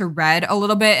connect to Red a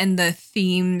little bit and the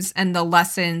themes and the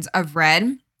lessons of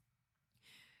Red.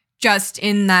 Just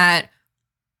in that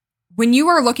when you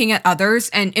are looking at others,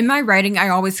 and in my writing, I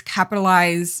always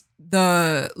capitalize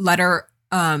the letter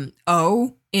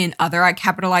O in other. I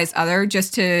capitalize other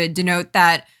just to denote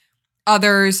that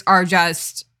others are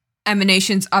just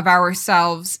emanations of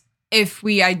ourselves. If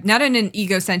we, not in an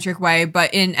egocentric way,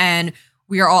 but in an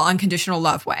we are all unconditional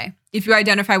love way. If you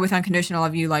identify with unconditional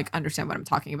love, you like understand what I'm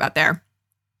talking about there.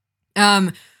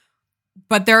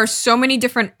 But there are so many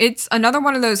different, it's another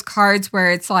one of those cards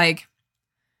where it's like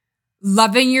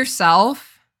loving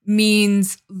yourself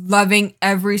means loving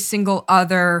every single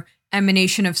other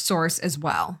emanation of source as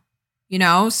well.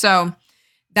 So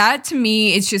that to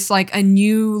me, it's just like a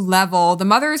new level. The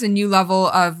mother is a new level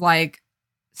of like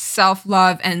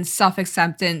self-love and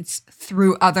self-acceptance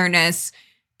through otherness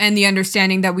and the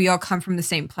understanding that we all come from the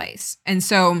same place. And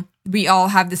so we all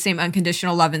have the same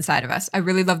unconditional love inside of us. I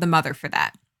really love the mother for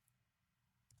that.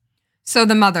 So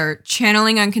the mother,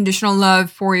 channeling unconditional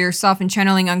love for yourself and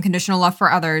channeling unconditional love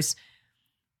for others.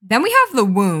 Then we have the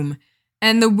womb.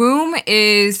 And the womb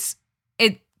it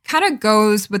kind of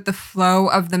goes with the flow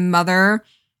of the mother,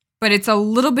 but it's a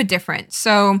little bit different.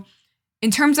 So in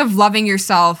terms of loving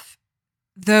yourself,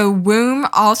 the womb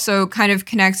also kind of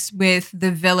connects with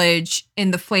the village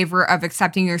in the flavor of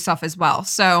accepting yourself as well.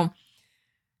 So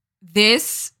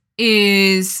it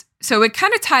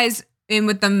kind of ties in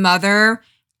with the mother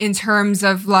in terms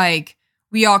of like,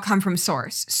 we all come from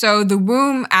source. So the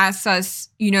womb asks us,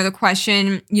 the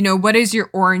question, what is your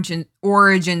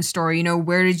origin story?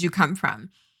 Where did you come from?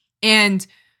 And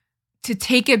to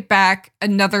take it back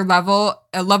another level,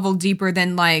 a level deeper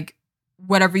than like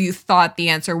whatever you thought the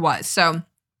answer was. So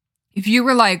if you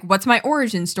were like, what's my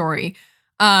origin story?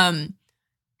 And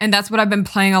that's what I've been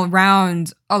playing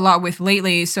around a lot with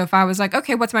lately. So if I was like,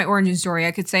 okay, what's my origin story?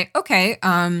 I could say, okay,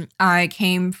 I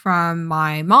came from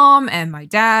my mom and my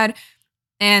dad,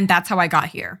 and that's how I got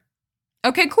here.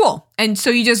 Okay, cool. And so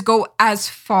you just go as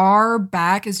far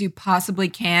back as you possibly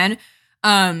can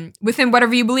within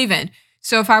whatever you believe in.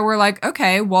 So if I were like,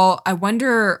 okay, well, I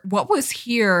wonder what was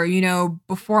here,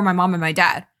 before my mom and my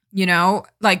dad,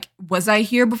 like, was I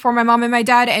here before my mom and my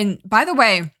dad? And by the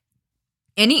way,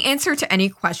 any answer to any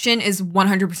question is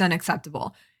 100%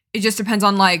 acceptable. It just depends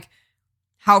on like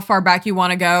how far back you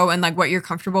want to go and like what you're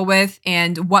comfortable with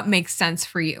and what makes sense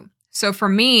for you. So for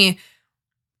me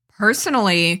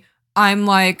personally, I'm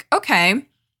like, okay,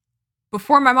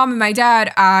 before my mom and my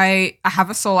dad, I have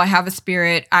a soul, I have a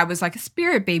spirit. I was like a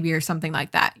spirit baby or something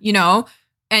like that,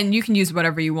 and you can use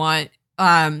whatever you want.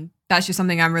 That's just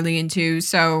something I'm really into.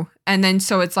 So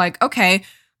it's like, okay,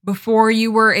 before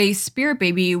you were a spirit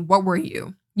baby, what were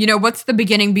you? What's the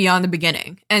beginning beyond the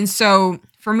beginning? And so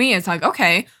for me, it's like,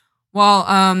 okay,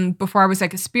 well, before I was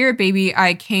like a spirit baby,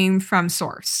 I came from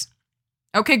source.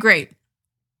 Okay, great.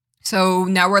 So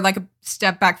now we're like a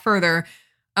step back further.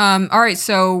 All right,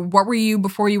 so what were you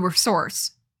before you were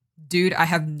source? Dude, I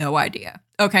have no idea.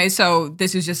 Okay, so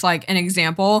this is just like an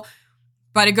example,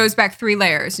 but it goes back 3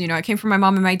 layers. I came from my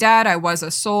mom and my dad. I was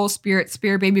a soul, spirit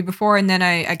baby before, and then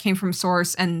I came from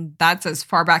source, and that's as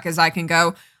far back as I can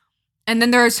go. And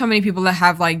then there are so many people that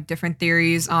have like different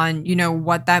theories on,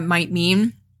 what that might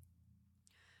mean.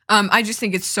 I just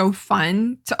think it's so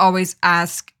fun to always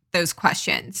ask those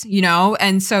questions,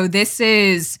 And so this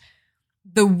is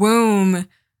the womb.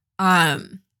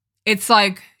 It's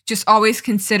like, just always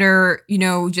consider,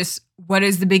 just what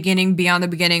is the beginning beyond the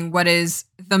beginning? What is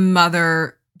the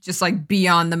mother, just like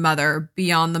beyond the mother,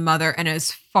 and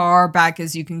as far back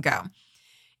as you can go.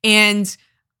 And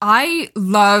I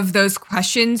love those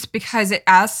questions because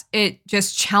it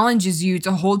just challenges you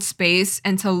to hold space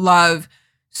and to love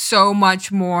so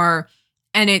much more.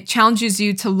 And it challenges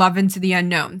you to love into the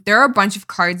unknown. There are a bunch of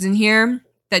cards in here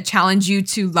that challenge you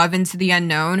to love into the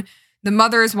unknown. The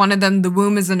mother is one of them. The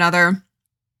womb is another.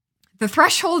 The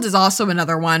threshold is also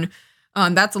another one.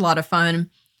 That's a lot of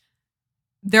fun.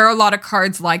 There are a lot of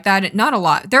cards like that. Not a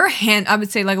lot. There are I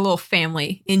would say like a little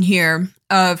family in here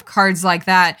of cards like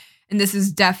that. And this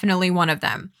is definitely one of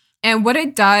them. And what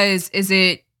it does is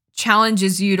it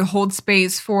challenges you to hold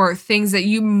space for things that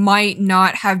you might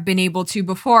not have been able to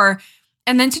before.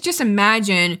 And then to just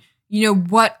imagine,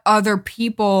 what other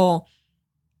people,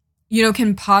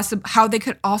 how they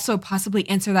could also possibly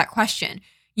answer that question.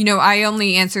 I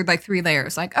only answered like 3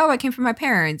 layers. Like, oh, I came from my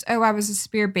parents. Oh, I was a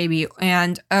spirit baby.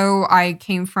 And oh, I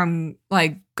came from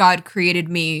like God created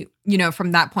me,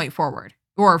 from that point forward.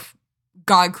 Or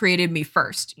God created me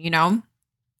first,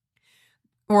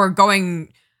 Or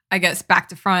going, I guess, back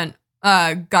to front.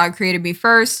 God created me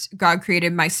first. God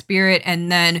created my spirit.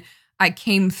 And then I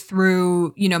came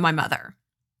through, my mother,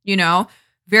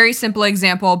 Very simple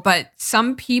example, but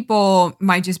some people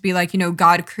might just be like,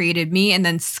 God created me and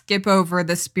then skip over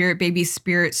the spirit baby,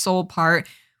 spirit soul part.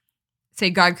 Say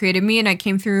God created me and I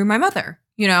came through my mother,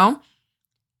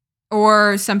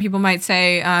 Or some people might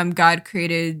say God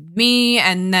created me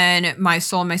and then my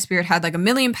soul and my spirit had like a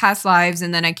million past lives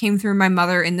and then I came through my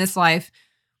mother in this life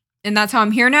and that's how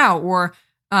I'm here now. Or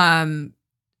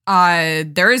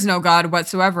there is no God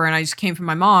whatsoever and I just came from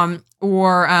my mom.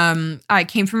 Or I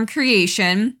came from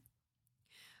creation.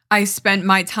 I spent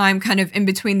my time kind of in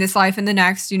between this life and the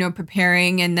next,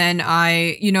 preparing. And then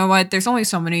there's only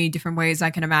so many different ways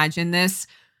I can imagine this,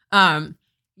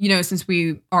 since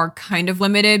we are kind of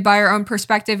limited by our own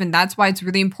perspective. And that's why it's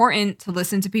really important to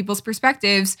listen to people's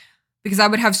perspectives, because I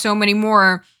would have so many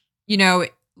more,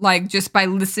 like just by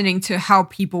listening to how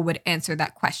people would answer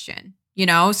that question,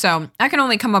 So I can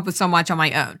only come up with so much on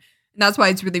my own. And that's why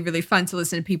it's really, really fun to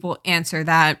listen to people answer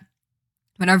that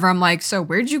whenever I'm like, so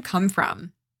where'd you come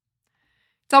from?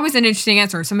 It's always an interesting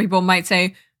answer. Some people might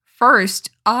say,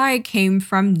 first, I came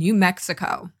from New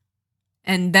Mexico.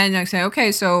 And then I say,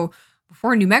 okay, so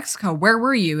before New Mexico, where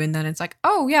were you? And then it's like,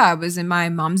 oh, yeah, I was in my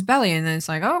mom's belly. And then it's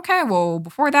like, okay, well,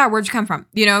 before that, where'd you come from?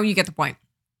 You get the point.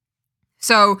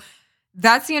 So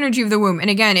that's the energy of the womb. And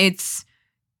again, it's,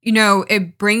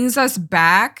 it brings us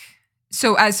back.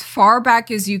 So as far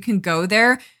back as you can go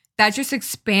there, that just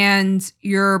expands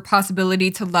your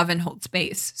possibility to love and hold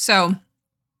space. So,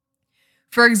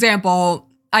 for example,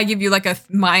 I give you like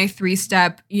my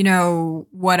 3-step,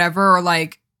 whatever, or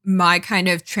like my kind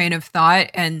of train of thought.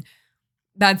 And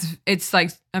it's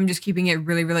like, I'm just keeping it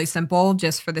really, really simple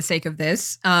just for the sake of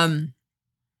this. But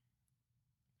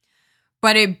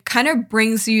it kind of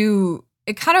grounds you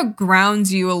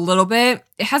a little bit.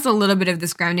 It has a little bit of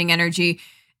this grounding energy.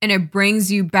 And it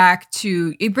brings you back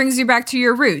to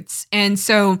your roots. And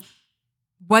so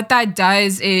what that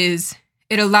does is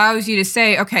it allows you to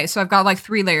say, okay, so I've got like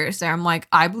 3 layers there. I'm like,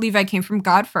 I believe I came from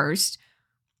God first.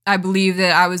 I believe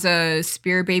that I was a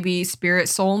spirit baby, spirit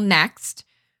soul next.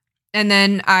 And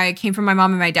then I came from my mom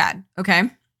and my dad.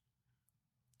 Okay.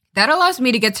 That allows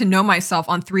me to get to know myself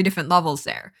on 3 different levels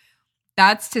there.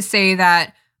 That's to say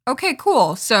that, okay,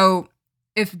 cool. So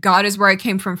if God is where I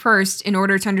came from first, in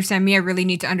order to understand me, I really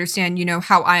need to understand,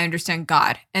 how I understand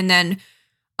God. And then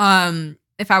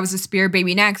if I was a spirit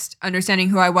baby next, understanding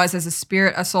who I was as a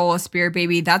spirit, a soul, a spirit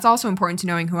baby, that's also important to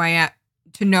knowing who I am,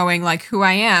 to knowing like who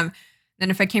I am.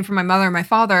 Then if I came from my mother and my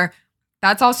father,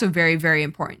 that's also very, very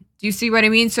important. Do you see what I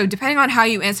mean? So depending on how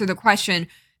you answer the question,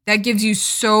 that gives you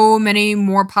so many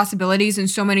more possibilities and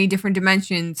so many different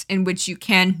dimensions in which you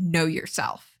can know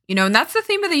yourself, and that's the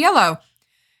theme of the yellow.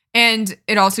 And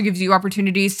it also gives you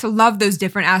opportunities to love those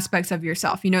different aspects of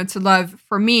yourself, to love,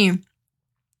 for me,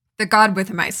 the God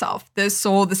within myself, the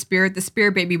soul, the spirit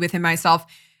baby within myself,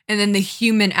 and then the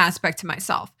human aspect to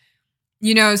myself.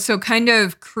 So kind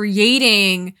of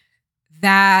creating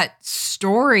that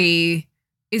story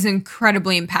is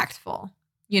incredibly impactful,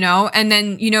 and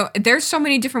then, there's so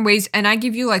many different ways. And I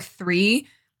give you like 3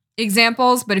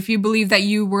 examples, but if you believe that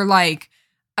you were like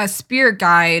a spirit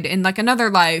guide in like another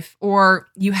life, or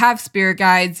you have spirit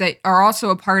guides that are also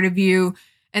a part of you,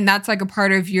 and that's like a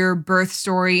part of your birth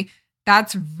story,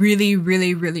 that's really,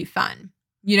 really, really fun.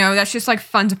 That's just like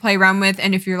fun to play around with.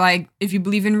 And if you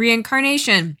believe in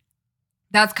reincarnation,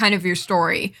 that's kind of your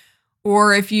story.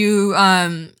 Or if you,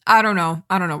 I don't know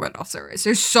what else there is.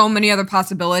 There's so many other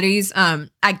possibilities.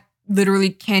 I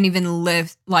literally can't even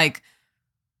list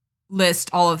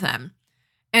all of them.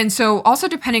 And so also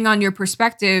depending on your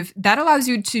perspective, that allows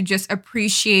you to just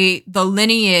appreciate the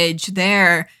lineage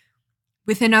there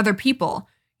within other people,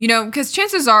 because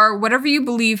chances are whatever you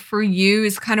believe for you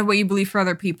is kind of what you believe for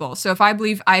other people. So if I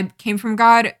believe I came from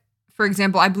God, for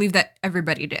example, I believe that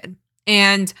everybody did.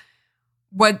 And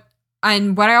what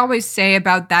I always say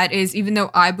about that is, even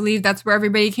though I believe that's where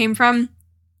everybody came from,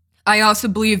 I also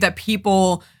believe that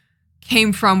people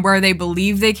came from where they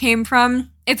believe they came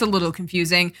from. It's a little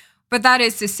confusing, but that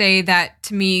is to say that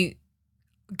to me,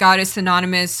 God is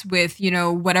synonymous with,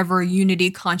 whatever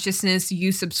unity consciousness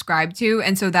you subscribe to.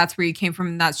 And so that's where you came from,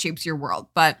 and that shapes your world.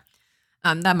 But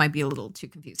that might be a little too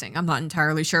confusing. I'm not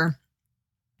entirely sure.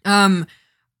 But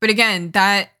again,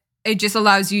 that it just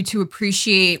allows you to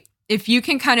appreciate, if you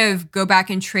can kind of go back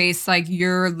and trace like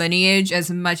your lineage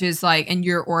as much as like in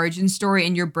your origin story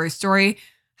and your birth story,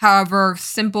 however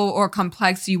simple or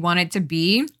complex you want it to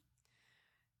be,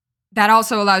 that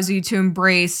also allows you to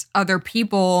embrace other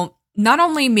people, not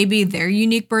only maybe their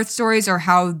unique birth stories or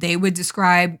how they would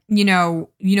describe,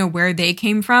 where they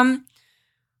came from,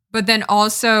 but then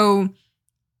also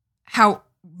how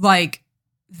like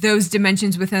those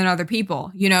dimensions within other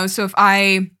people, So if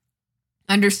I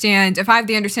have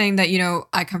the understanding that,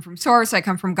 I come from source, I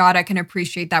come from God, I can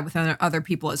appreciate that within other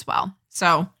people as well.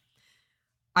 So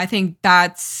I think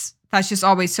that's just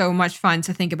always so much fun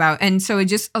to think about. And so it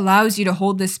just allows you to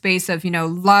hold this space of,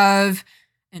 love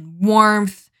and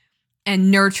warmth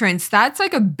and nurturance. That's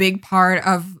like a big part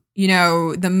of,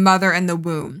 the mother and the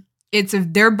womb.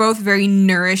 They're both very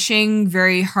nourishing,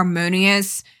 very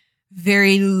harmonious,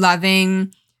 very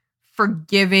loving,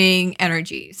 forgiving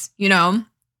energies,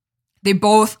 They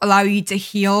both allow you to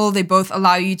heal. They both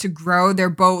allow you to grow. They're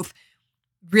both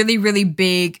really, really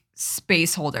big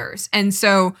space holders. And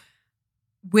so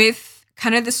with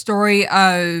kind of the story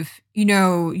of,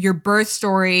 your birth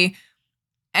story,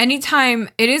 anytime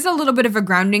it is a little bit of a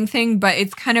grounding thing, but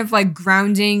it's kind of like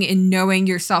grounding in knowing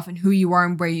yourself and who you are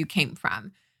and where you came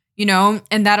from,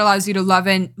 and that allows you to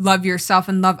love yourself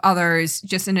and love others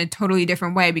just in a totally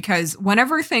different way. Because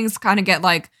whenever things kind of get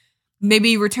like,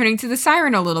 maybe returning to the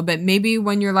siren a little bit, maybe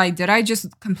when you're like, did I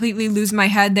just completely lose my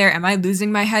head there? Am I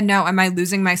losing my head now? Am I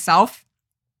losing myself?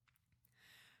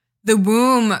 The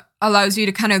womb allows you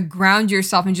to kind of ground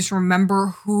yourself and just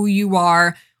remember who you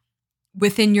are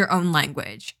within your own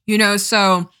language,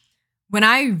 So when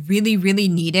I really, really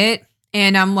need it,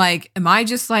 and I'm like, am I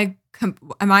just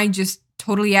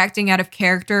totally acting out of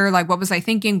character? Like, what was I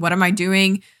thinking? What am I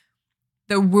doing?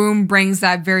 The womb brings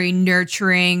that very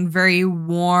nurturing, very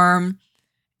warm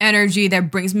energy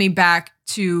that brings me back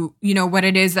to, what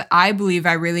it is that I believe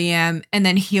I really am, and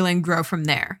then heal and grow from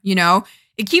there.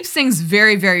 It keeps things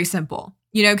very, very simple,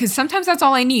 because sometimes that's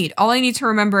all I need. All I need to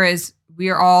remember is we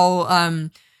are all,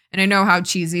 and I know how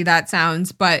cheesy that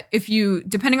sounds, but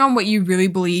depending on what you really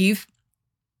believe,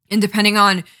 and depending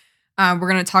on, we're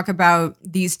going to talk about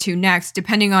these two next,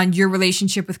 depending on your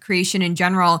relationship with creation in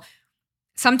general,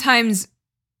 sometimes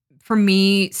for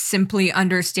me, simply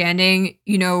understanding,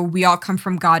 we all come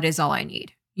from God is all I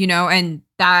need, and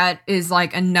that is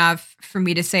like enough for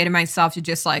me to say to myself to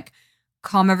just like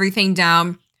calm everything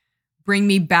down, bring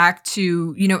me back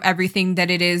to, everything that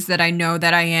it is that I know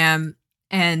that I am.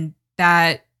 And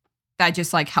that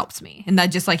just like helps me, and that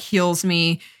just like heals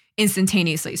me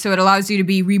instantaneously. So it allows you to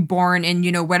be reborn in,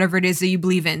 whatever it is that you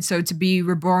believe in. So to be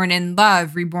reborn in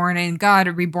love, reborn in God,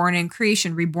 reborn in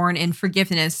creation, reborn in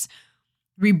forgiveness,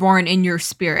 reborn in your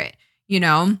spirit,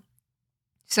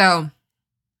 So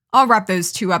I'll wrap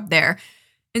those two up there.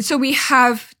 And so we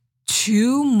have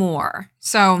two more.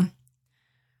 So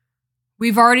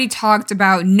we've already talked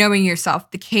about knowing yourself,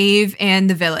 the cave and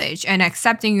the village, and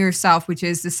accepting yourself, which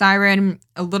is the siren,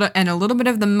 a little bit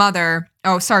of the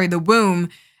the womb.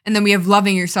 And then we have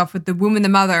loving yourself with the womb and the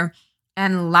mother.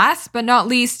 And last but not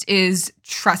least is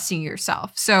trusting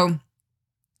yourself. So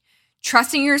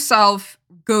trusting yourself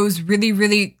goes really,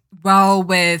 really well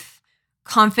with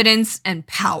confidence and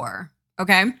power.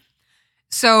 Okay.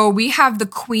 So we have the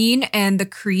queen and the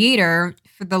creator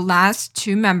for the last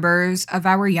two members of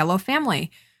our yellow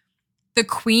family. The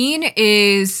queen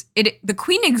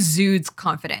exudes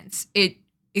confidence. It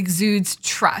exudes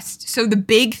trust. So the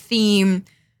big theme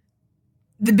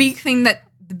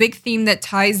that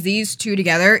ties these two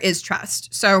together is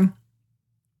trust. So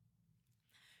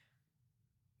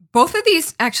both of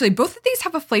these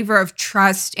have a flavor of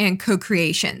trust and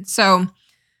co-creation. So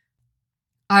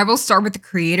I will start with the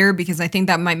creator because I think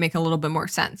that might make a little bit more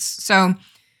sense. So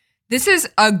this is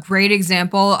a great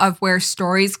example of where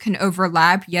stories can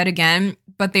overlap yet again,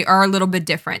 but they are a little bit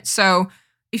different. So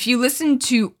if you listen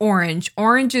to Orange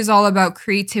is all about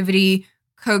creativity,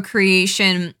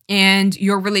 co-creation, and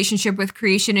your relationship with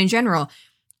creation in general.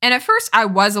 And at first I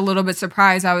was a little bit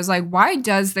surprised. I was like, why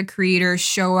does the creator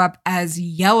show up as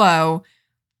yellow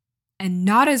and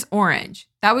not as orange?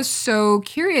 That was so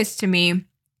curious to me.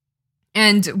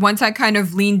 And once I kind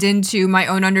of leaned into my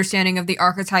own understanding of the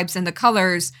archetypes and the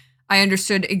colors, I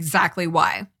understood exactly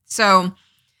why. So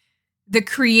the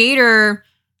creator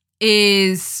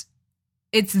it's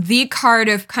the card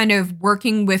of kind of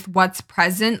working with what's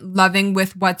present, loving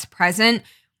with what's present,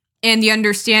 and the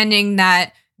understanding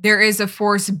that there is a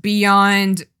force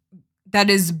beyond that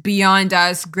is beyond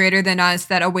us, greater than us,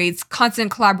 that awaits constant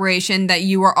collaboration that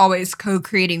you are always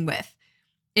co-creating with.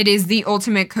 It is the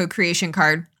ultimate co-creation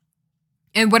card.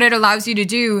 And what it allows you to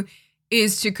do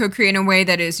is to co-create in a way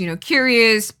that is,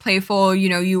 curious, playful,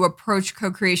 you approach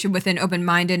co-creation with an open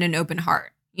mind and an open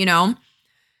heart,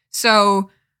 So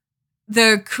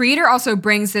the creator also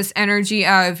brings this energy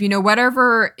of,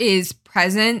 whatever is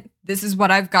present, this is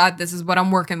what I've got, this is what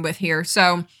I'm working with here.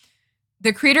 So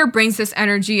the creator brings this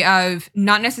energy of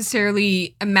not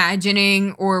necessarily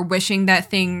imagining or wishing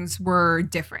that things were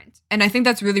different. And I think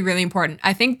that's really, really important.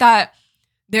 I think that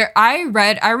I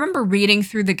remember reading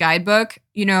through the guidebook,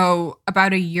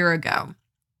 about a year ago,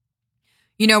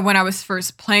 when I was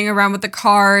first playing around with the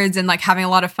cards and like having a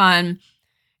lot of fun.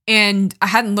 And I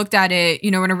hadn't looked at it,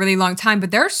 in a really long time,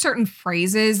 but there are certain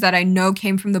phrases that I know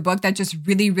came from the book that just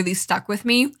really, really stuck with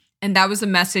me. And that was a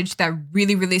message that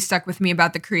really, really stuck with me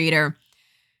about the creator.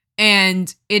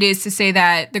 And it is to say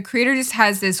that the creator just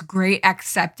has this great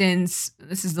acceptance.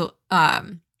 This is what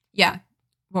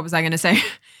was I going to say?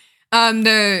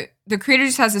 The creator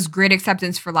just has this great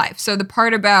acceptance for life. So the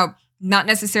part about not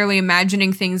necessarily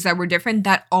imagining things that were different,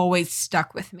 that always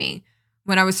stuck with me.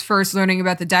 When I was first learning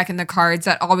about the deck and the cards,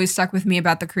 that always stuck with me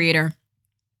about the creator.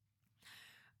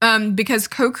 Because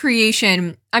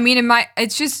co-creation,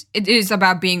 it is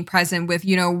about being present with,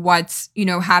 what's,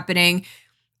 happening.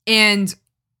 And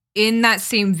in that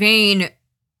same vein,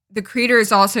 the creator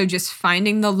is also just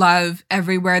finding the love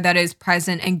everywhere that is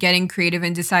present and getting creative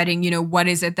and deciding, what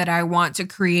is it that I want to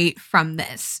create from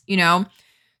this,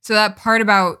 So that part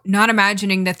about not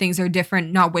imagining that things are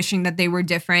different, not wishing that they were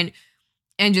different,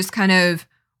 and just kind of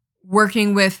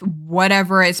working with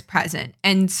whatever is present.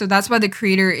 And so that's why the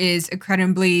creator is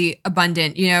incredibly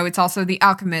abundant. It's also the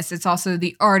alchemist. It's also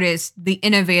the artist, the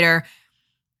innovator.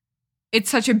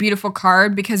 It's such a beautiful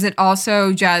card because it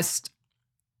also just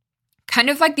kind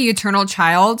of like the eternal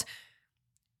child,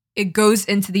 it goes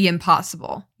into the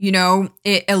impossible,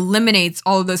 it eliminates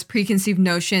all of those preconceived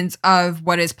notions of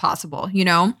what is possible,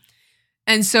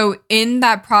 And so in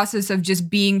that process of just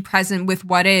being present with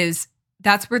what is,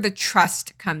 that's where the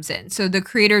trust comes in. So the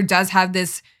creator does have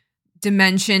this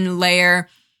dimension layer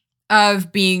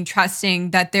of being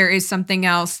trusting that there is something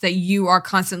else that you are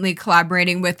constantly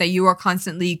collaborating with, that you are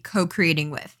constantly co-creating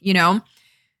with,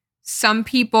 Some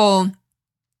people,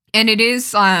 and it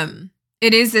is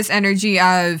this energy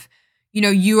of,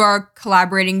 you are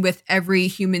collaborating with every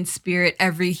human spirit,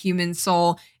 every human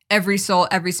soul, every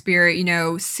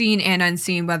spirit, seen and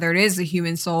unseen, whether it is a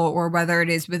human soul or whether it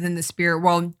is within the spirit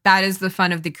world. That is the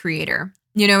fun of the creator,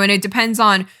 and it depends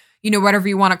on, whatever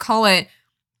you want to call it.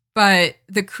 But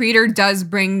the creator does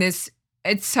bring this,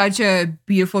 it's such a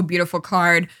beautiful, beautiful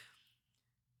card.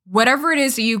 Whatever it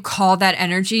is that you call that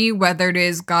energy, whether it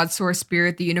is God, source,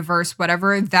 spirit, the universe,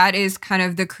 whatever, that is kind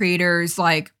of the creator's,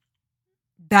 I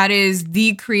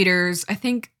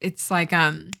think it's like,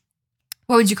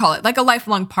 what would you call it? Like a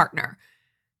lifelong partner.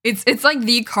 It's like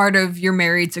the card of you're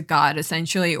married to God,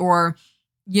 essentially, or,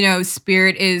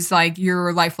 spirit is like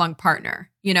your lifelong partner,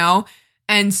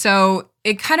 And so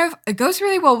it goes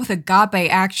really well with agape,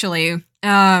 actually.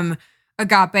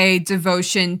 Agape,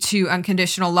 devotion to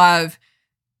unconditional love,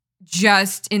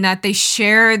 just in that they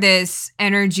share this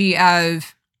energy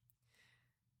of,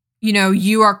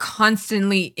 you are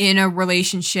constantly in a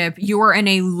relationship. You are in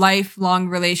a lifelong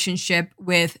relationship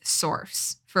with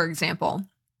source, for example.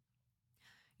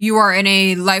 You are in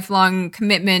a lifelong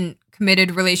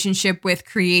committed relationship with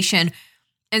creation.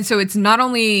 And so it's not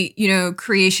only,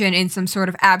 creation in some sort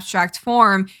of abstract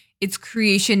form, it's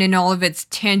creation in all of its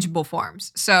tangible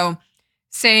forms. So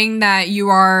saying that you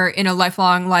are in a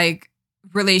lifelong,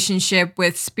 relationship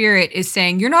with spirit is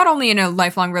saying you're not only in a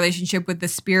lifelong relationship with the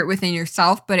spirit within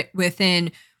yourself, but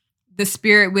within the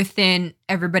spirit within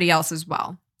everybody else as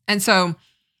well. And so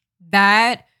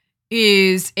that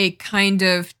is a kind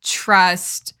of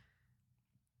trust.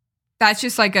 That's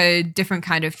just like a different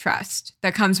kind of trust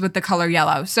that comes with the color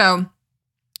yellow. So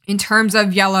in terms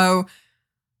of yellow,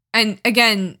 and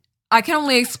again, I can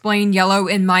only explain yellow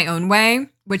in my own way,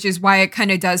 which is why it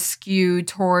kind of does skew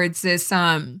towards this,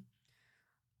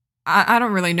 I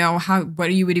don't really know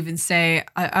what you would even say.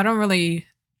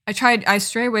 I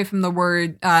stray away from the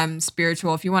word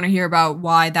spiritual. If you want to hear about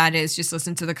why that is, just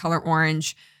listen to the color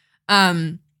orange.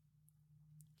 But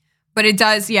it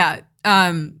does,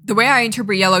 the way I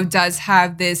interpret yellow does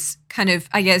have this kind of,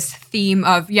 I guess, theme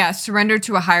of, surrender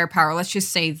to a higher power. Let's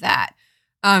just say that,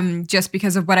 just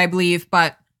because of what I believe.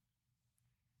 But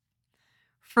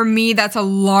for me, that's a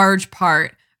large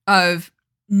part of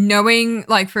knowing,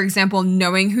 like, for example,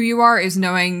 knowing who you are is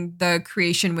knowing the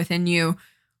creation within you.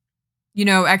 You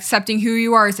know, accepting who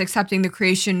you are is accepting the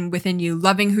creation within you.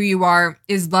 Loving who you are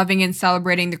is loving and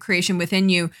celebrating the creation within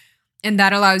you. And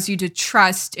that allows you to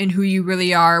trust in who you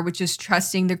really are, which is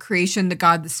trusting the creation, the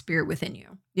God, the spirit within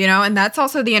you. You know, and that's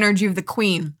also the energy of the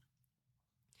queen.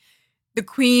 The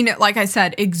queen, like I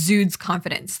said, exudes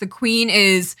confidence. The queen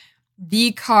is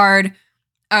the card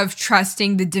of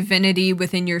trusting the divinity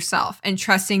within yourself and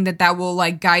trusting that that will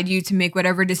like guide you to make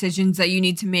whatever decisions that you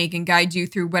need to make and guide you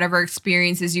through whatever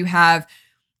experiences you have.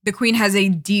 The queen has a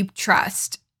deep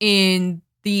trust in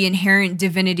the inherent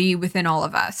divinity within all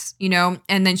of us, you know,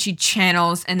 and then she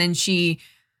channels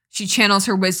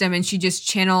her wisdom and she just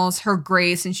channels her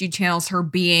grace and she channels her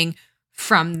being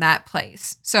from that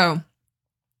place. So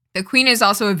the queen is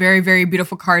also a very, very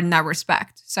beautiful card in that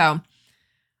respect. So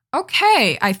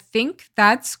okay, I think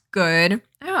that's good.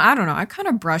 I don't know. I kind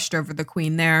of brushed over the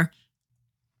queen there.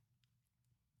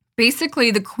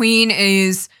 Basically, the queen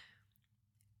is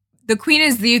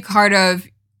the card of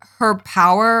her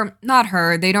power. Not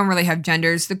her. They don't really have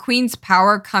genders. The queen's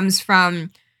power comes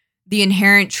from the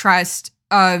inherent trust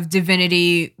of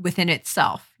divinity within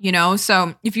itself, you know?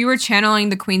 So if you were channeling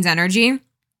the queen's energy,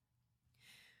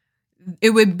 it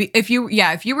would be, if you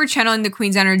were channeling the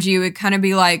queen's energy, it would kind of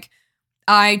be like,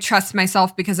 I trust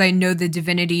myself because I know the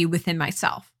divinity within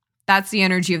myself. That's the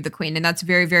energy of the queen, and that's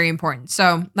very, very important.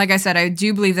 So, like I said, I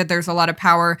do believe that there's a lot of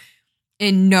power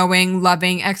in knowing,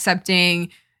 loving,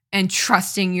 accepting, and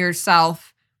trusting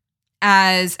yourself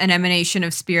as an emanation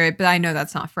of spirit, but I know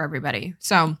that's not for everybody.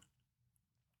 So,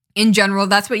 in general,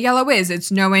 that's what yellow is.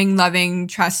 It's knowing, loving,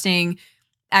 trusting,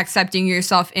 accepting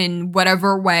yourself in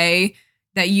whatever way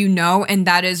that you know, and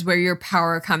that is where your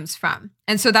power comes from.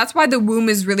 And so that's why the womb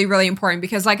is really, really important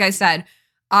because like I said,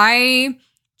 I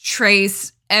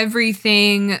trace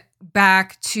everything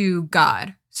back to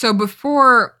God. So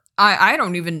before, my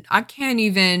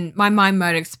mind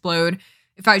might explode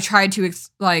if I tried to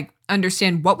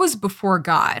understand what was before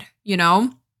God, you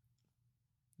know?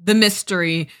 The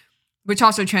mystery, which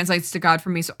also translates to God for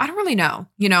me. So I don't really know,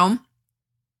 you know?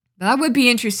 That would be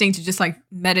interesting to just like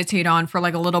meditate on for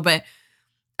like a little bit.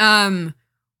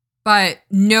 But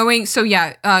knowing,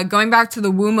 going back to the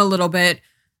womb a little bit,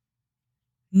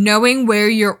 knowing where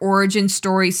your origin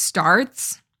story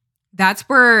starts, that's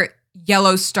where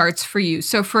yellow starts for you.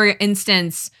 So for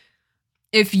instance,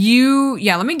 if you,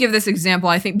 let me give this example,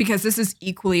 I think, because this is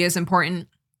equally as important.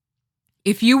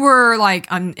 If you were like,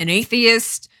 I'm an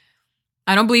atheist,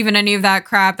 I don't believe in any of that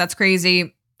crap, that's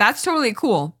crazy, that's totally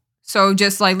cool. So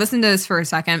just like listen to this for a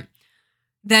second.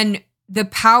 Then the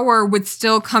power would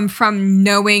still come from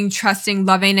knowing, trusting,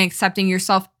 loving, and accepting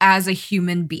yourself as a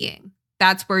human being.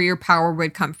 That's where your power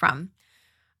would come from.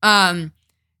 And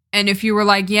if you were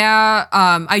like,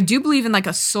 I do believe in like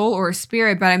a soul or a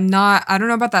spirit, but I don't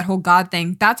know about that whole God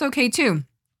thing. That's okay too.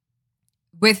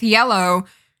 With yellow,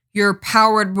 your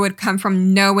power would come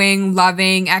from knowing,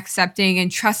 loving, accepting, and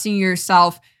trusting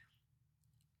yourself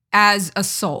as a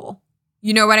soul.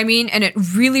 You know what I mean? And it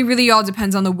really, really all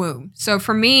depends on the womb. So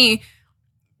for me,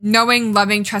 knowing,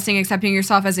 loving, trusting, accepting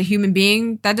yourself as a human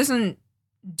being, that doesn't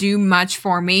do much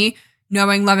for me.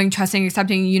 Knowing, loving, trusting,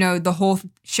 accepting, you know, the whole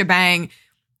shebang,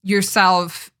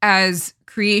 yourself as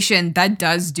creation, that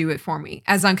does do it for me.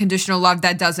 As unconditional love,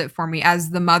 that does it for me. As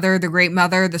the mother, the great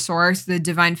mother, the source, the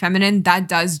divine feminine, that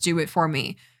does do it for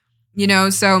me. You know,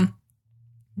 so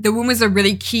the womb is a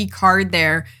really key card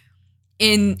there.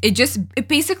 It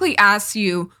basically asks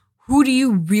you, who do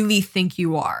you really think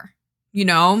you are? You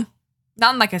know?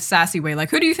 Not in like a sassy way,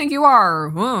 like, who do you think you are?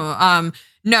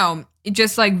 No, it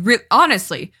just like,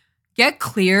 honestly, get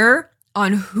clear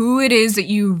on who it is that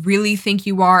you really think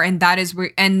you are. And that is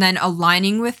where, and then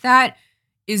aligning with that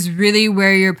is really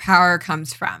where your power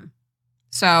comes from.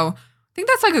 So I think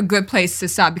that's like a good place to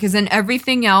stop because then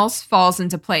everything else falls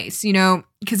into place, you know,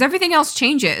 because everything else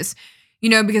changes, you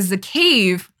know, because the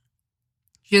cave,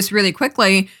 just really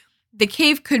quickly, the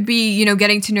cave could be, you know,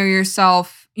 getting to know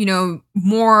yourself, you know,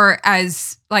 more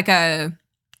as like a,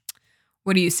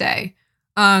 what do you say?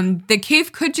 The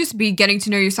cave could just be getting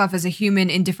to know yourself as a human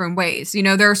in different ways. You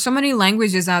know, there are so many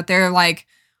languages out there like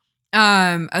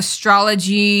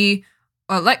astrology,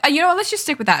 let's just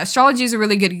stick with that. Astrology is a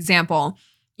really good example.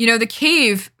 You know, the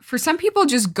cave, for some people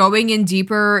just going in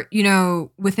deeper, you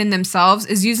know, within themselves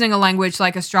is using a language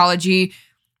like astrology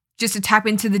just to tap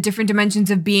into the different dimensions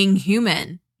of being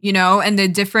human. and the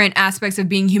different aspects of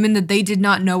being human that they did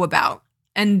not know about.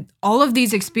 And all of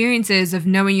these experiences of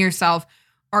knowing yourself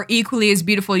are equally as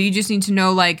beautiful. You just need to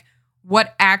know, like,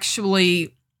 what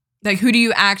actually, like, who do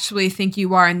you actually think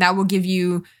you are? And that will give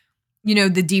you,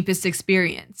 the deepest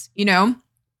experience,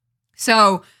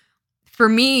 So for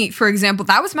me, for example,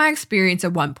 that was my experience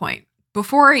at one point.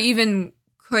 Before I even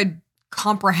could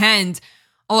comprehend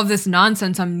all of this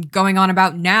nonsense I'm going on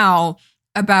about now,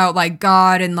 about like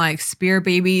God and like spirit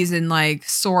babies and like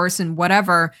source and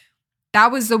whatever,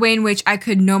 that was the way in which I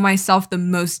could know myself the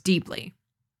most deeply.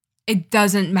 It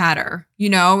doesn't matter,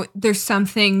 there's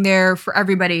something there for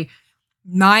everybody.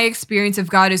 My experience of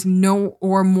God is no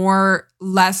or more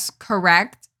less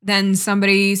correct than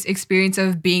somebody's experience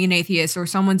of being an atheist, or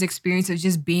someone's experience of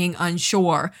just being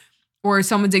unsure, or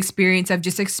someone's experience of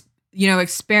just,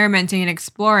 experimenting and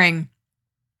exploring.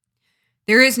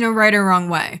 There is no right or wrong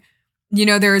way.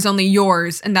 There is only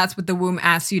yours. And that's what the womb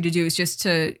asks you to do, is just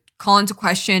to call into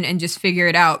question and just figure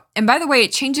it out. And by the way,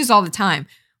 it changes all the time.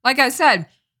 Like I said,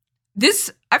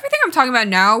 everything I'm talking about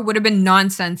now would have been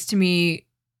nonsense to me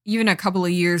even a couple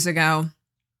of years ago,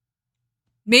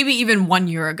 maybe even 1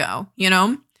 year ago,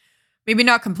 maybe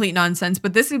not complete nonsense,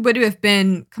 but this would have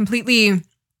been completely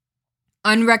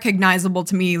unrecognizable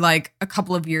to me like a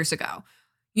couple of years ago.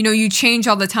 You change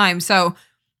all the time. So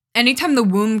anytime the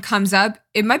womb comes up,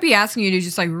 it might be asking you to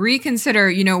just like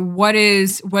reconsider, what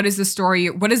is the story?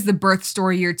 What is the birth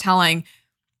story you're telling?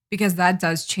 Because that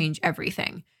does change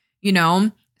everything,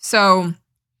 So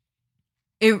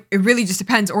it really just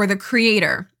depends. Or the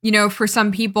creator, for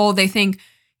some people, they think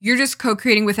you're just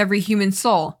co-creating with every human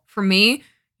soul. For me,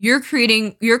 you're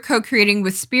co-creating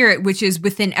with spirit, which is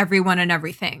within everyone and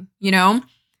everything,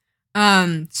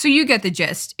 So you get the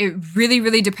gist. It really,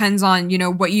 really depends on,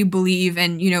 what you believe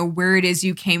and, where it is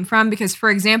you came from. Because, for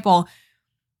example,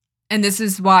 and this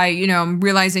is why, I'm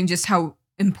realizing just how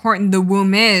important the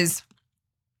womb is.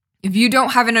 If you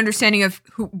don't have an understanding of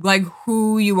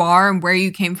who you are and where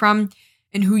you came from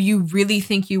and who you really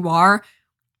think you are,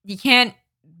 you can't,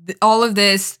 all of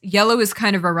this, yellow is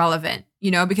kind of irrelevant,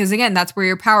 because again, that's where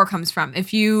your power comes from.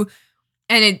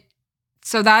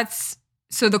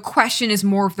 So the question is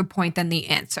more of the point than the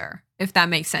answer, if that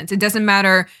makes sense. It doesn't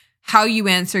matter how you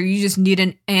answer. You just need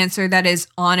an answer that is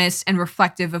honest and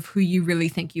reflective of who you really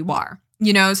think you are,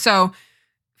 So,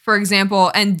 for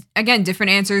example, and again,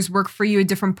 different answers work for you at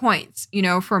different points.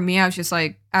 For me, I was just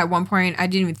like, at one point, I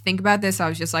didn't even think about this. I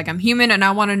was just like, I'm human and I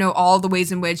want to know all the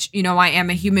ways in which, I am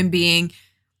a human being,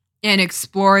 and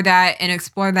explore that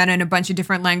in a bunch of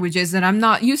different languages that I'm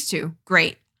not used to.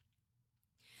 Great.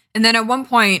 And then at one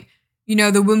point,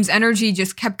 the womb's energy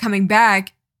just kept coming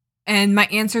back and my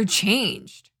answer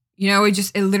changed.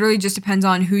 It literally just depends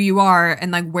on who you are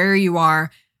and like where you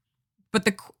are. But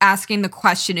asking the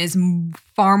question is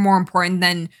far more important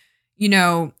than,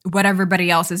 what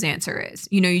everybody else's answer is.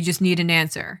 You just need an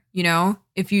answer.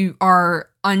 If you are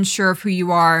unsure of who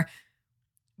you are,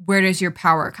 where does your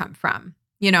power come from?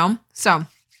 So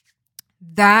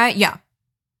that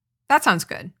sounds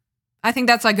good. I think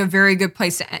that's like a very good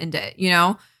place to end it,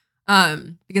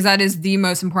 because that is the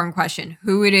most important question,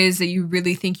 who it is that you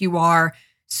really think you are,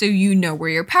 so you know where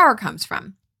your power comes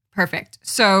from. Perfect.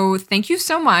 So thank you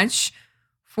so much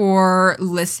for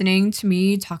listening to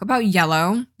me talk about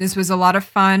yellow. This was a lot of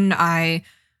fun. I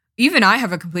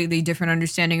have a completely different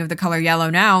understanding of the color yellow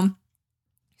now.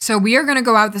 So we are going to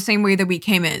go out the same way that we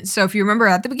came in. So if you remember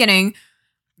at the beginning,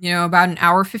 about an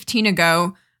hour 15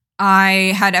 ago,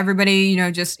 I had everybody,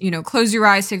 just, close your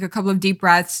eyes, take a couple of deep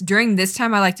breaths. During this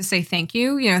time, I like to say thank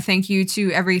you. Thank you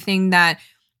to everything and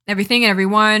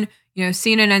everyone,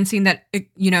 seen and unseen that,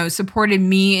 supported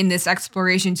me in this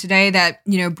exploration today, that,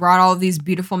 brought all of these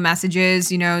beautiful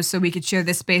messages, so we could share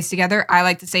this space together. I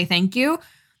like to say thank you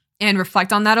and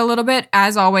reflect on that a little bit.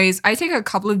 As always, I take a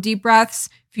couple of deep breaths.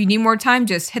 If you need more time,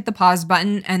 just hit the pause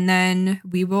button and then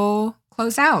we will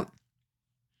close out.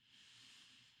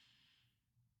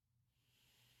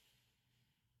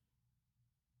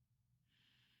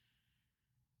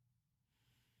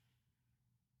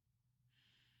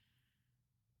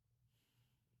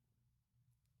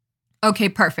 Okay,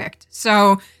 perfect.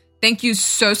 So thank you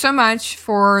so much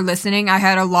for listening. I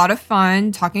had a lot of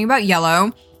fun talking about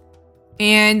yellow,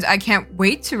 and I can't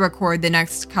wait to record the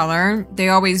next color. They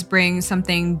always bring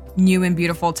something new and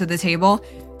beautiful to the table.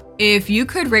 If you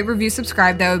could rate, review,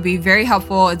 subscribe, that would be very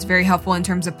helpful. It's very helpful in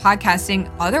terms of podcasting.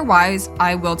 Otherwise,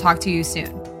 I will talk to you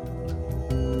soon.